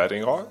in the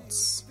betting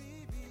odds.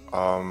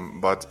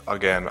 But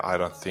again, I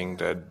don't think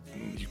that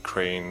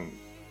Ukraine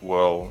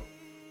will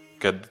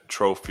get the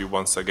trophy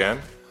once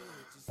again.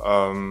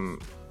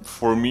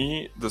 For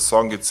me, the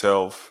song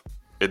itself,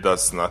 it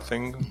does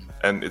nothing.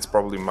 And it's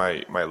probably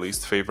my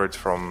least favorite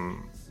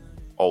from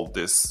all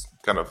this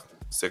kind of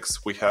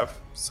 6 we have.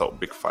 So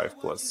Big 5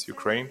 plus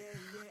Ukraine.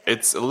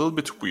 It's a little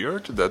bit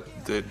weird that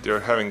they're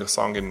having a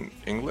song in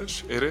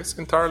English. It is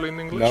entirely in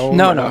English?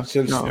 No. Not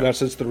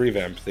since the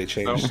revamp. They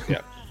changed. No?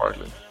 Yeah,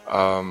 partly.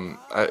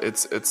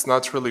 It's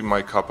not really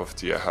my cup of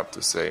tea, I have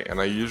to say. And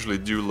I usually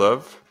do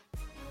love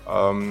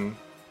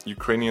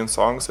Ukrainian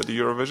songs at the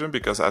Eurovision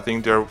because I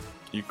think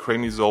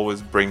Ukraine is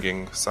always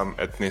bringing some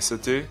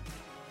ethnicity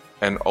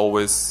and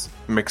always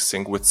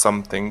mixing with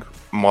something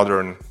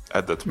modern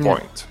at that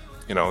point.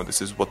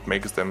 This is what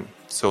makes them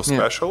so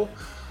special.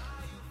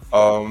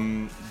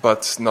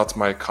 But not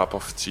my cup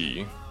of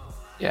tea.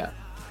 Yeah.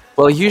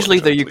 Well, usually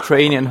the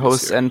Ukrainian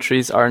host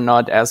entries are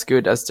not as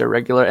good as their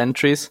regular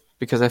entries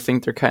because I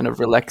think they're kind of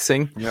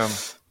relaxing. Yeah.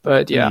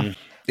 But yeah.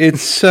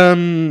 It's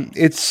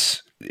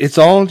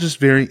all just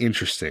very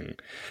interesting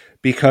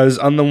because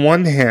on the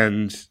one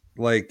hand,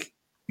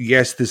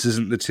 yes, this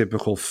isn't the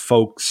typical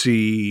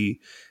folksy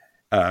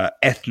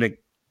ethnic,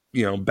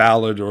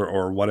 ballad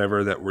or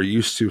whatever that we're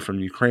used to from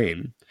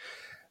Ukraine.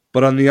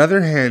 But on the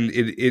other hand,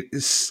 it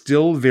is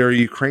still very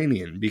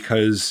Ukrainian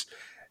because,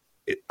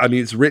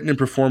 it's written and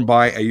performed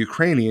by a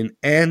Ukrainian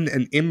and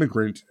an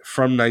immigrant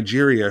from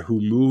Nigeria who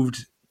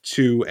moved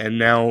to and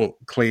now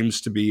claims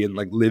to be and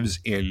lives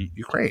in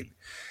Ukraine.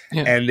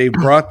 Yeah. And they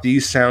brought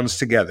these sounds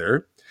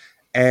together.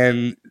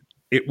 And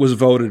it was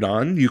voted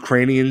on.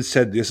 Ukrainians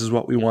said, "This is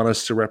what we want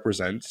us to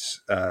represent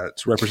us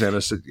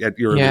at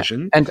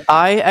Eurovision." And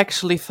I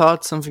actually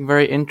thought something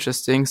very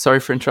interesting. Sorry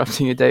for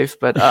interrupting you, Dave,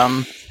 but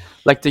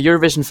like the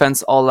Eurovision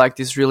fans all like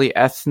these really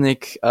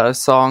ethnic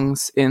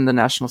songs in the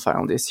national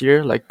final this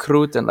year, like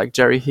Krut and like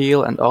Jerry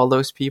Heel and all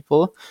those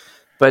people.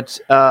 But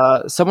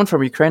someone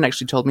from Ukraine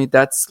actually told me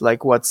that's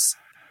like what's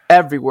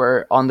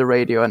everywhere on the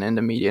radio and in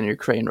the media in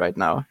Ukraine right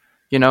now.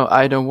 You know,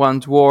 I don't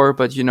want war,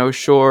 but you know,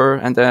 sure,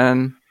 and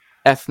then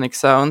ethnic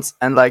sounds,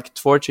 and like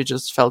Tvorchi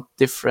just felt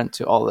different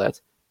to all that,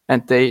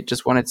 and they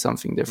just wanted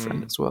something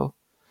different as well.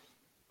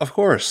 Of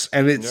course,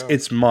 and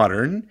it's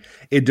modern.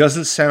 It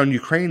doesn't sound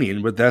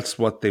Ukrainian, but that's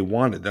what they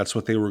wanted. That's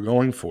what they were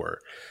going for.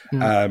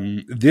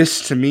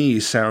 This to me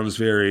sounds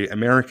very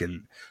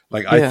American.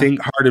 Like I think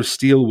Heart of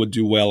Steel would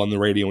do well on the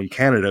radio in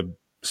Canada,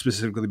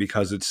 specifically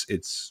because it's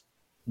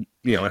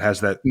you know, it has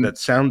that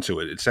sound to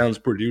it. It sounds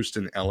produced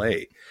in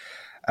LA.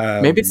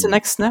 Maybe it's the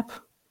next Snap.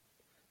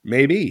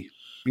 Maybe,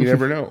 you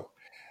never know.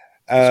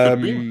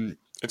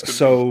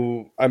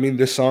 So, I mean,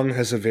 this song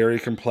has a very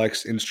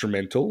complex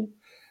instrumental.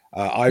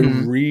 I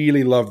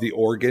really love the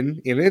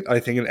organ in it. I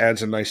think it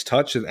adds a nice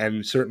touch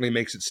and certainly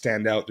makes it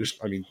stand out.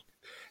 I mean,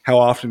 how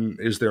often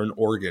is there an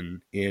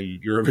organ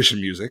in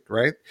Eurovision music,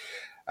 right?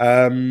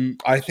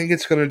 I think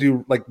it's going to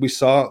do, like we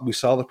saw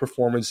the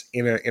performance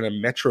in a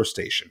metro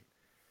station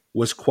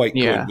was quite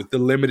good with the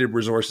limited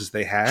resources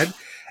they had.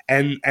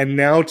 And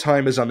now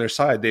time is on their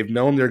side. They've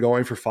known they're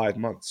going for 5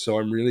 months. So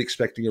I'm really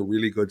expecting a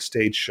really good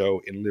stage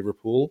show in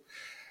Liverpool.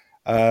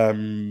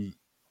 I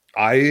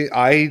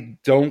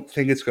don't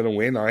think it's going to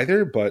win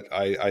either, but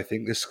I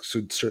think this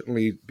should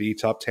certainly be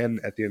top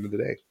 10 at the end of the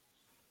day.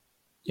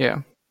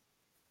 Yeah.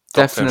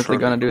 Definitely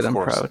going to do them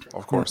proud.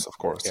 Of course.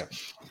 Yeah.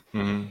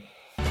 Mm-hmm.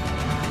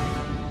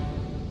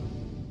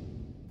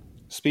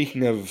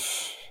 Speaking of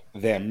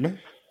them,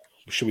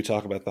 should we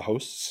talk about the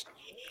hosts?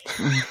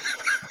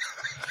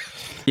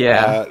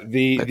 Yeah.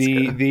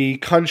 The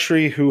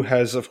country who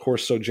has, of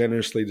course, so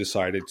generously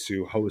decided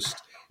to host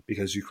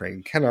because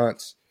Ukraine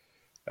cannot.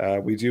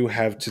 We do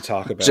have to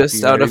talk about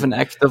just out of an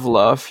act of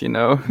love, you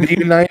know. The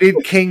United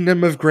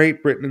Kingdom of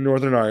Great Britain and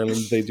Northern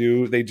Ireland. They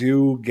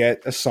do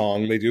get a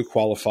song. They do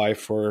qualify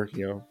for,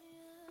 you know,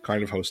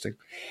 kind of hosting.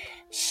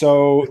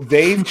 So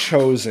they've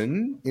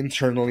chosen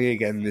internally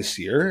again this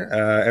year.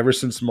 Ever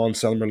since Måns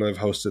Zelmerlöw have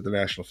hosted the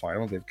national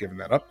final, they've given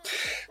that up.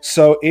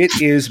 So it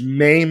is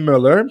May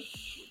Muller,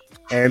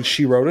 and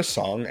she wrote a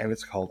song, and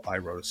it's called I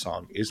Wrote a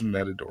Song. Isn't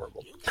that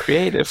adorable?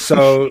 Creative.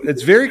 So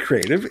it's very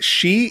creative.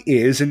 She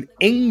is an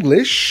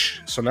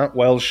English, so not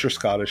Welsh or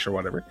Scottish or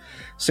whatever,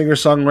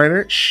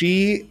 singer-songwriter.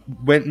 She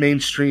went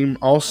mainstream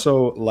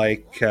also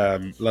like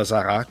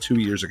Lazara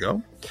 2 years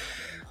ago.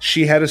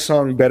 She had a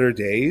song, Better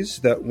Days,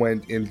 that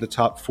went in the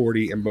top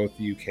 40 in both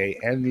the UK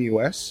and the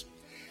US.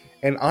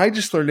 And I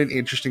just learned an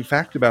interesting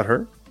fact about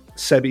her,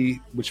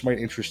 Sebi, which might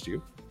interest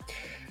you.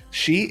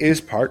 She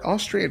is part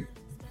Austrian.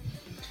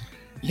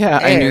 Yeah,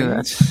 I knew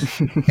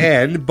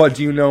that. But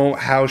do you know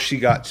how she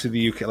got to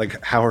the UK,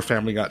 like how her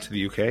family got to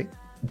the UK?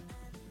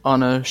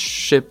 On a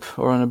ship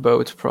or on a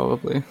boat,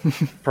 probably.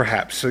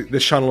 Perhaps. So the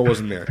shuttle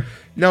wasn't there.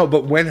 No,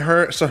 but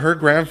her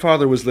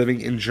grandfather was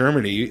living in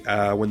Germany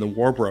when the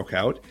war broke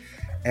out.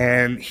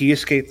 And he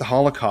escaped the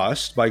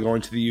Holocaust by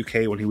going to the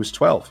UK when he was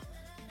 12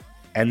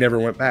 and never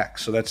went back.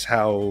 So that's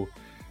how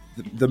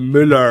the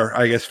Müller,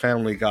 I guess,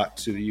 family got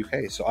to the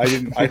UK. So I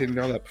didn't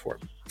know that before.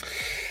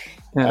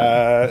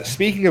 Yeah.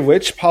 Speaking of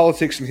which,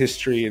 politics and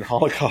history and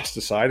Holocaust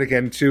aside,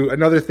 again, to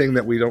another thing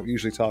that we don't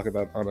usually talk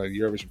about on a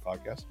Eurovision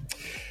podcast.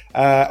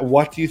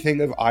 What do you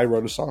think of I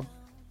Wrote a Song?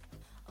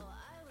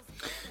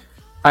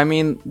 I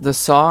mean, the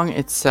song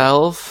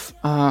itself...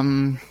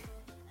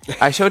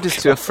 I showed this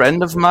to a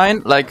friend of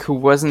mine, like who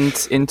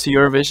wasn't into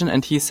Eurovision,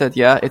 and he said,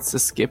 "Yeah, it's a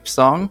skip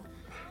song."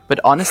 But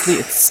honestly,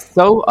 it's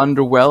so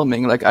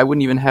underwhelming. Like I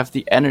wouldn't even have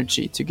the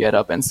energy to get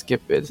up and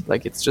skip it.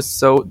 Like it's just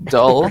so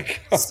dull,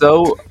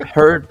 so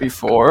heard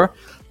before.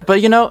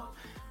 But you know,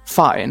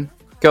 fine,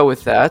 go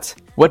with that.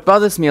 What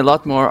bothers me a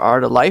lot more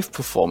are the live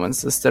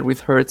performances that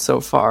we've heard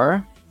so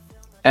far.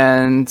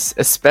 And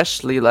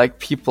especially like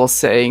people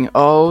saying,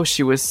 oh,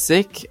 she was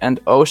sick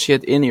and oh, she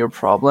had in-ear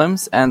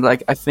problems. And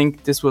like, I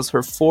think this was her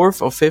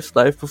 4th or 5th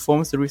live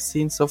performance that we've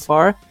seen so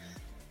far.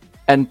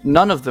 And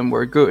none of them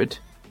were good.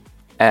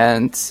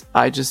 And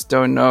I just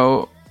don't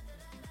know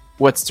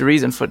what's the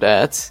reason for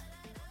that.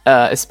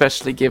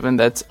 Especially given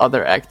that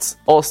other acts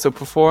also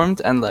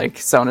performed and like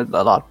sounded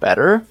a lot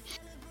better.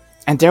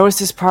 And there was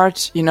this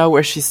part, you know,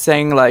 where she's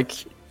saying like,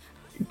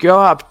 go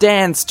up,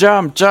 dance,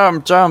 jump,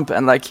 jump, jump.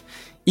 And like,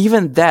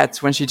 even that,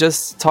 when she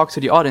just talked to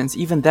the audience,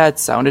 even that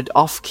sounded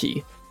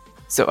off-key.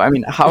 So, I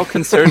mean, how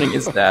concerning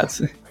is that?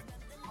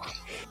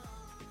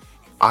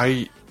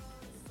 I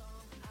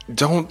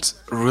don't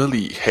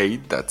really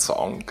hate that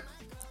song.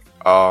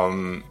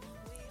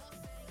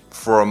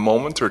 For a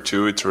moment or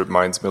two, it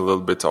reminds me a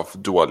little bit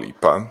of Dua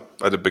Lipa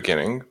at the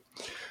beginning.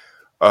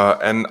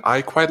 And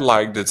I quite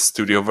liked the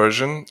studio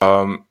version.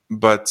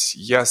 But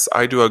yes,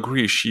 I do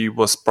agree. She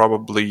was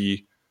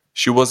probably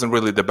she wasn't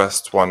really the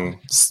best one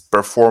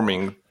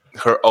performing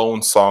her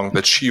own song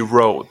that she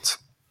wrote.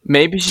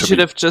 Maybe she To should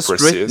be have just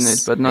written it,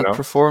 precise, but not you know?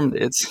 performed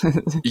it.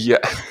 Yeah.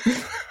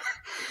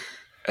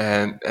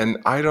 And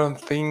I don't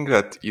think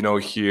that,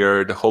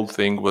 here the whole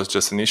thing was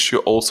just an issue.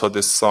 Also,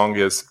 this song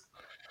is,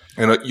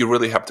 you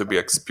really have to be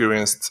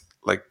experienced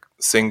like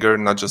singer,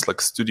 not just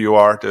like studio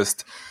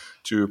artist,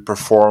 to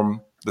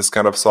perform this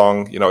kind of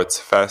song. It's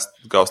fast,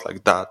 it goes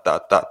like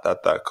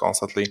that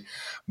constantly.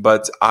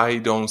 But I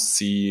don't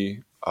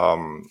see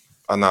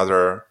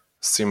another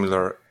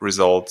similar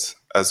result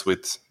as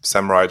with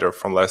Sam Ryder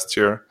from last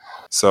year.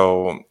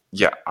 So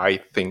yeah,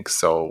 I think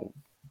so.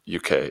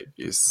 UK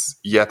is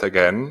yet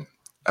again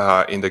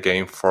in the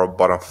game for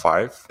bottom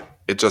 5.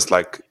 It's just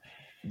like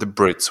the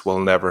Brits will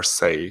never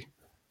say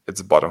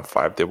it's bottom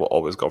 5. They will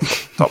always go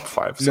for top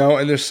 5. So. No,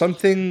 and there's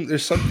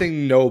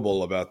something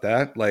noble about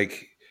that.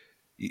 Like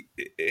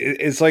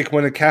it's like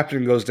when a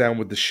captain goes down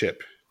with the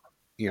ship.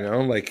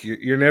 Like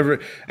you're never,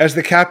 as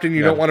the captain,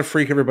 you don't want to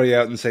freak everybody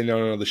out and say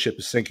no, the ship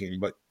is sinking.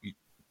 But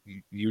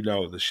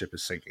the ship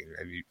is sinking,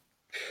 and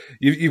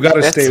you got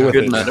to stay with it. That's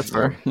a good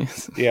metaphor.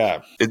 Yes.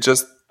 Yeah, it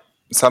just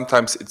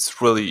sometimes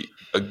it's really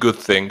a good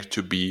thing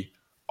to be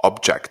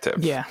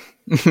objective. Yeah.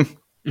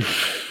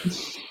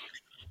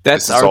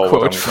 That's our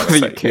quote for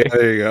the UK. Yeah,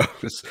 there you go.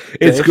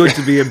 It's good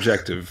to be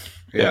objective.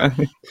 Yeah.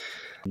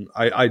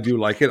 I do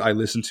like it. I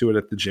listen to it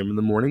at the gym in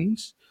the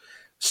mornings.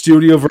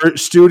 Studio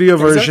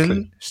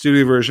version.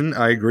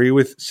 I agree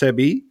with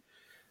Sebi.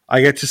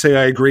 I get to say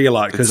I agree a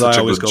lot because I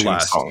always go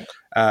last.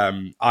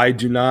 I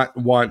do not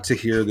want to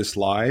hear this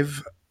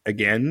live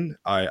again.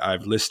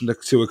 I've listened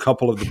to a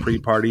couple of the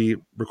pre-party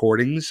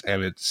recordings,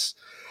 and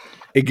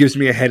it gives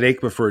me a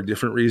headache, but for a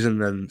different reason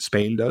than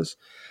Spain does.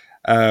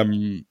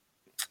 And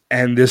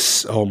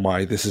this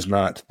is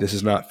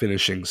not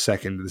finishing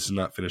second. This is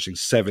not finishing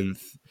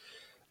seventh.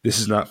 This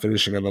is not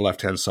finishing on the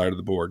left-hand side of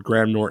the board.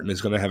 Graham Norton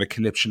is going to have a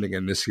conniption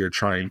again this year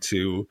trying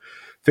to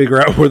figure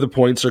out where the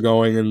points are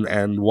going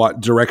and what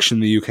direction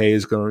the UK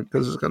is going,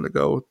 because it's going to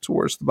go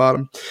towards the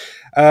bottom.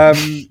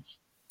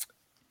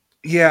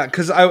 Yeah,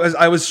 because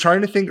I was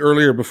trying to think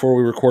earlier before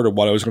we recorded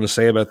what I was going to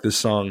say about this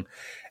song,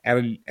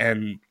 and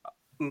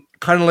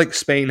kind of like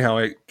Spain, how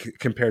I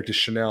compared to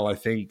Chanel, I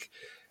think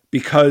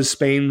because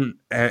Spain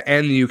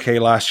and the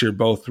UK last year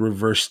both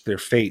reversed their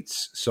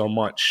fates so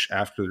much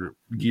after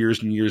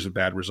years and years of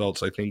bad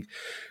results, I think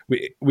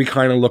we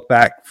kind of look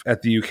back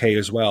at the UK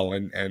as well,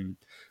 and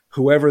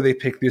whoever they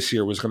picked this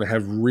year was going to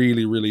have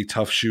really, really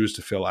tough shoes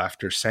to fill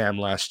after Sam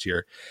last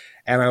year.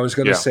 And I was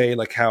going to say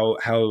like how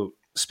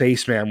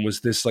Spaceman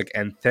was this like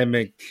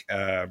anthemic,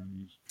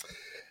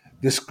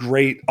 this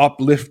great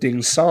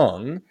uplifting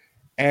song,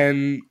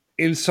 and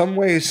in some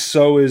ways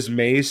so is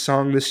May's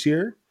song this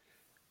year.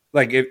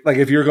 Like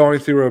if you're going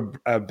through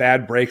a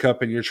bad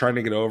breakup and you're trying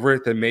to get over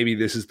it, then maybe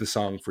this is the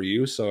song for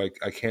you. So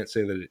I can't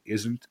say that it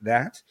isn't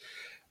that,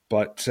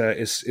 but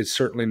it's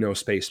certainly no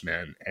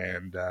Spaceman.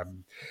 And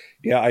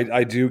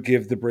I do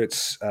give the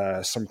Brits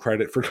some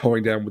credit for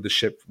going down with the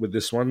ship with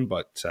this one,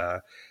 but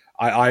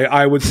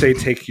I would say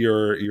take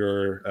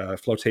your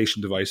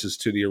flotation devices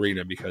to the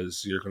arena,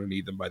 because you're going to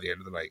need them by the end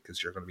of the night,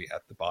 because you're going to be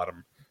at the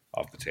bottom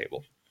of the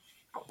table.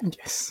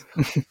 Yes.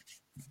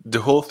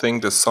 The whole thing,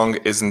 the song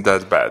isn't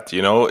that bad,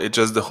 It's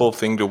just the whole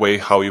thing, the way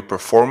how you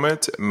perform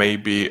it.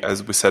 Maybe,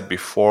 as we said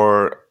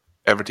before,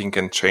 everything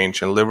can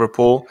change in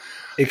Liverpool.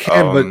 It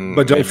can,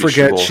 but don't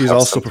forget she's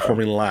also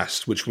performing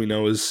last, which we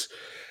know is,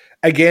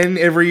 again,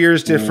 every year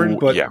is different.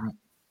 But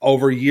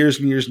over years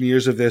and years and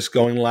years of this,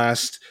 going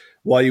last,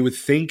 while you would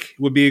think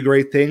would be a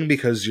great thing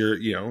because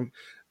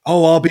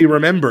I'll be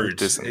remembered.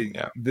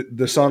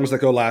 The songs that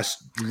go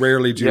last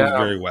rarely do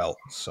very well,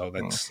 so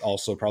that's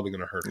also probably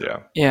going to hurt.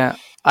 Yeah.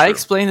 I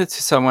explained it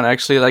to someone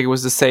actually, like it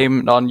was the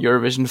same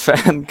non-Eurovision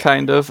fan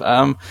kind of.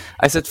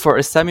 I said for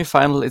a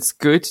semi-final, it's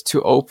good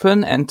to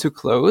open and to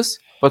close,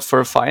 but for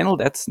a final,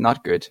 that's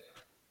not good.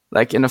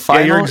 Like in a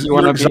final, you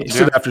want to be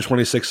exhausted after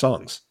 26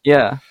 songs.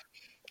 Yeah.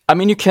 I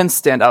mean, you can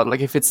stand out.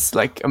 Like if it's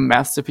like a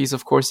masterpiece,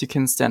 of course, you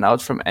can stand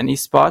out from any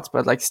spot,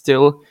 but like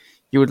still,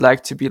 you would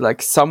like to be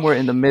like somewhere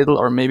in the middle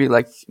or maybe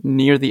like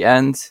near the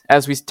end.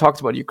 As we talked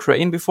about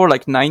Ukraine before,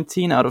 like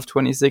 19 out of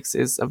 26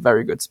 is a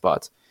very good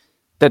spot.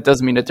 That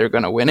doesn't mean that they're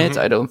going to win it.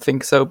 I don't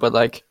think so. But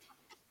like,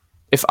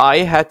 if I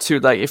had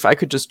to, like, if I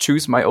could just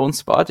choose my own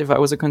spot, if I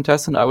was a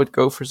contestant, I would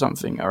go for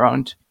something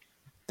around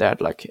that,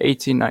 like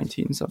 18,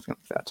 19, something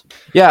like that.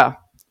 Yeah,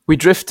 we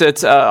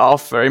drifted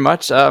off very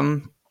much.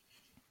 That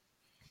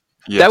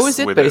was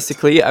it,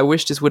 basically. I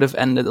wish this would have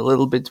ended a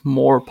little bit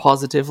more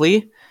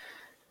positively.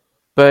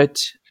 But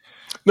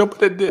no,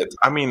 but it did.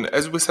 I mean,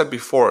 as we said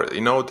before,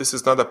 this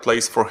is not a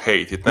place for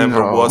hate. It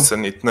never was,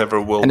 and it never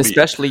will be. And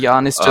especially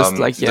Jan is just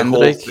like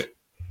Jendrik.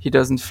 He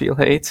doesn't feel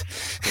hate.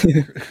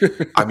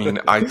 I mean,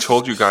 I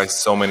told you guys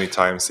so many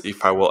times,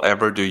 if I will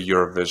ever do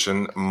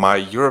Eurovision,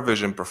 my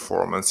Eurovision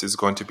performance is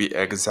going to be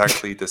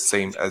exactly the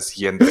same as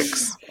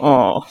Jendrik's.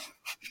 Oh.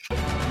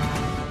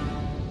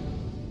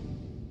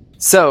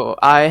 So,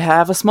 I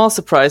have a small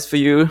surprise for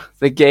you.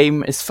 The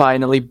game is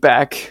finally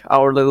back,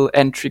 our little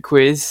entry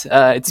quiz.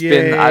 It's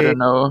been, I Yay. don't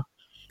know,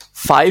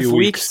 5 Few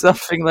weeks, weeks.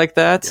 something like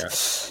that. Yeah.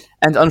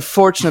 And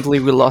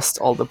unfortunately, we lost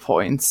all the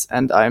points.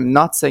 And I'm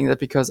not saying that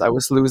because I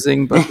was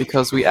losing, but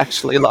because we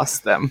actually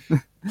lost them.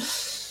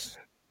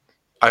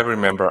 I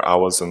remember I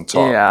was on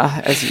top.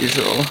 Yeah, as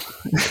usual.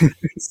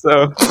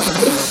 So,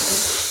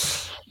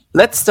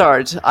 let's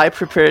start. I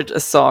prepared a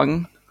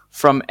song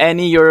from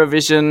any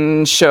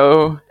Eurovision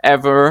show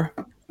ever.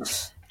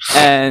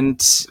 And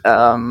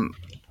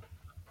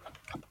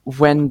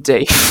when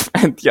Dave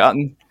and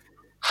Jan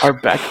are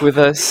back with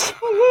us,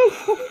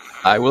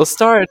 I will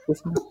start.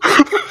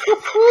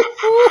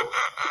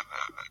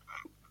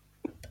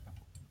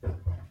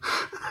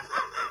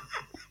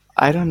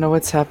 I don't know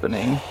what's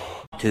happening.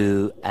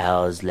 2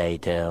 hours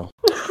later.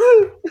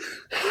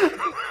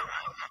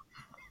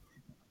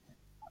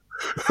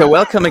 So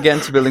welcome again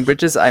to Building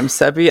Bridges. I'm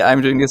Sebi.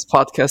 I'm doing this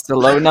podcast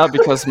alone now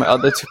because my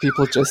other 2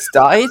 people just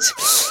died.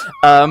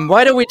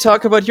 Why don't we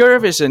talk about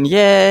Eurovision?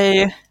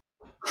 Yay!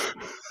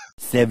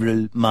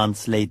 Several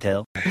months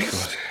later.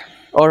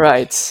 All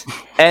right.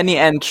 Any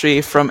entry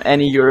from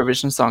any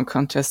Eurovision Song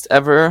Contest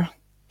ever.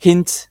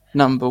 Hint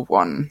number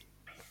 1.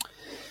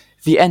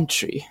 The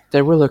entry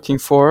that we're looking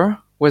for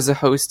was a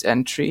host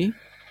entry,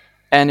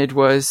 and it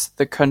was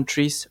the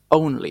country's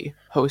only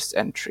host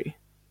entry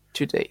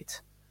to date.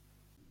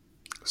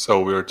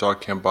 So we're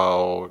talking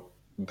about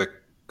the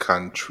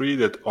country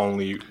that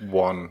only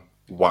won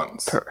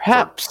once.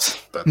 Perhaps.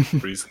 For that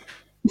reason.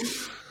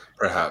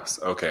 Perhaps.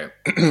 Okay.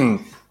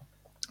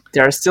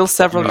 There are still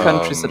several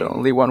countries that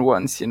only won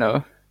once,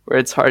 where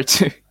it's hard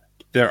to...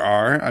 There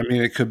are. I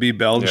mean, it could be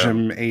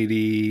Belgium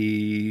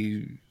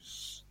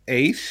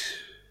 88.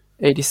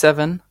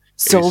 87?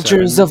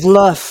 Soldiers of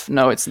Love.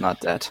 No, it's not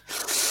that.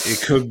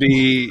 It could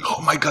be...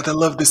 Oh my god, I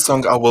love this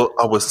song. I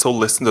will so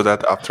listen to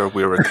that after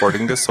we're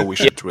recording this, so we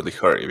should really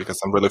hurry because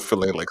I'm really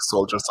feeling like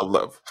Soldiers of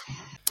Love.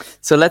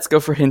 So let's go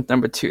for hint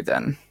number 2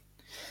 then.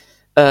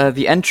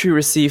 The entry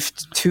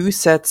received 2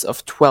 sets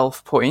of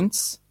 12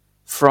 points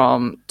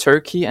from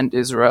Turkey and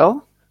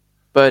Israel,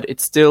 but it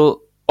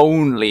still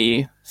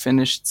only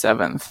finished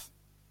 7th,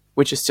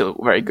 which is still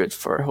very good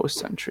for a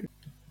host entry.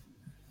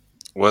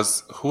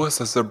 Who was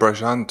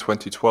Azerbaijan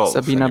 2012?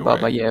 Sabina anyway?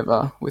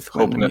 Babayeva with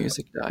When the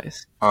Music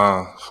Dies.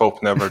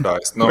 Hope Never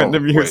Dies. No, When the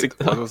Music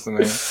wait, Dies. What was the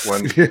name?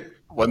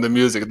 When the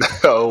Music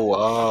Dies. Oh,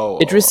 wow.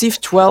 It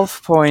received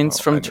 12 points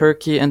from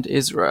Turkey and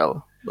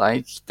Israel.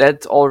 Like,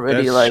 that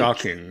already, That's like...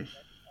 shocking.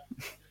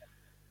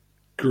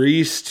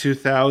 Greece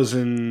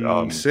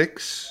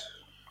 2006?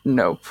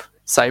 Nope.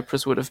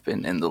 Cyprus would have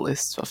been in the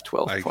list of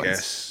 12 I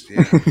points.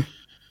 guess,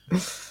 yeah.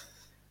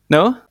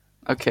 No?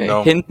 Okay.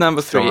 No, Hint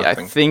number still 3. I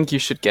nothing. think you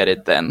should get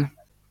it then.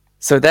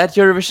 So that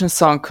Eurovision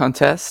Song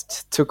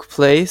Contest took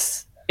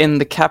place in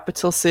the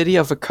capital city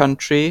of a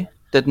country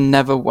that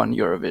never won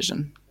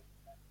Eurovision.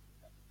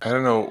 I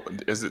don't know.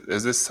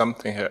 Is this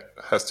something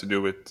has to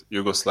do with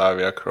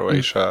Yugoslavia,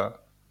 Croatia?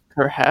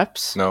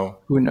 Perhaps. No.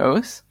 Who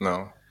knows?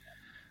 No.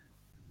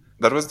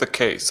 That was the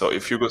case. So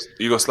if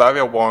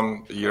Yugoslavia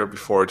won a year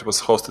before, it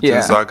was hosted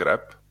in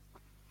Zagreb.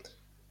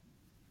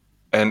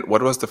 And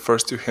what was the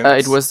first 2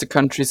 hints? It was the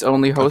country's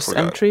only host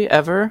entry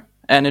ever,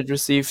 and it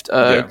received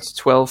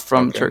 12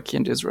 from Turkey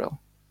and Israel.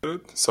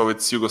 So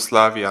it's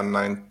Yugoslavia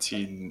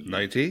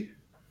 1990?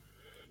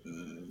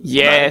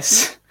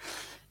 Yes!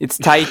 It's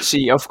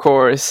Taichi, of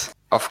course.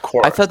 Of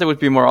course. I thought that would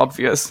be more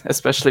obvious,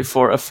 especially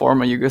for a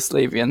former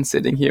Yugoslavian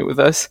sitting here with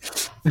us.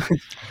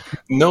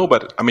 No,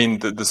 but I mean,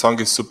 the song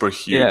is super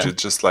huge. Yeah.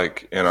 It's just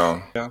like,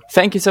 Yeah.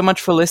 Thank you so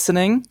much for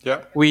listening.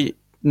 Yeah. We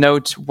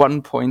note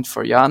 1 point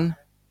for Jan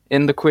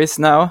in the quiz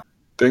now.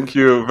 Thank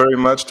you very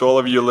much to all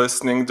of you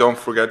listening. Don't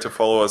forget to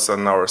follow us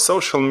on our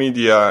social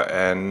media.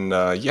 And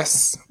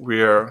yes,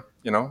 we're,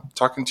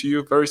 talking to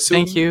you very soon.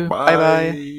 Thank you. Bye-bye.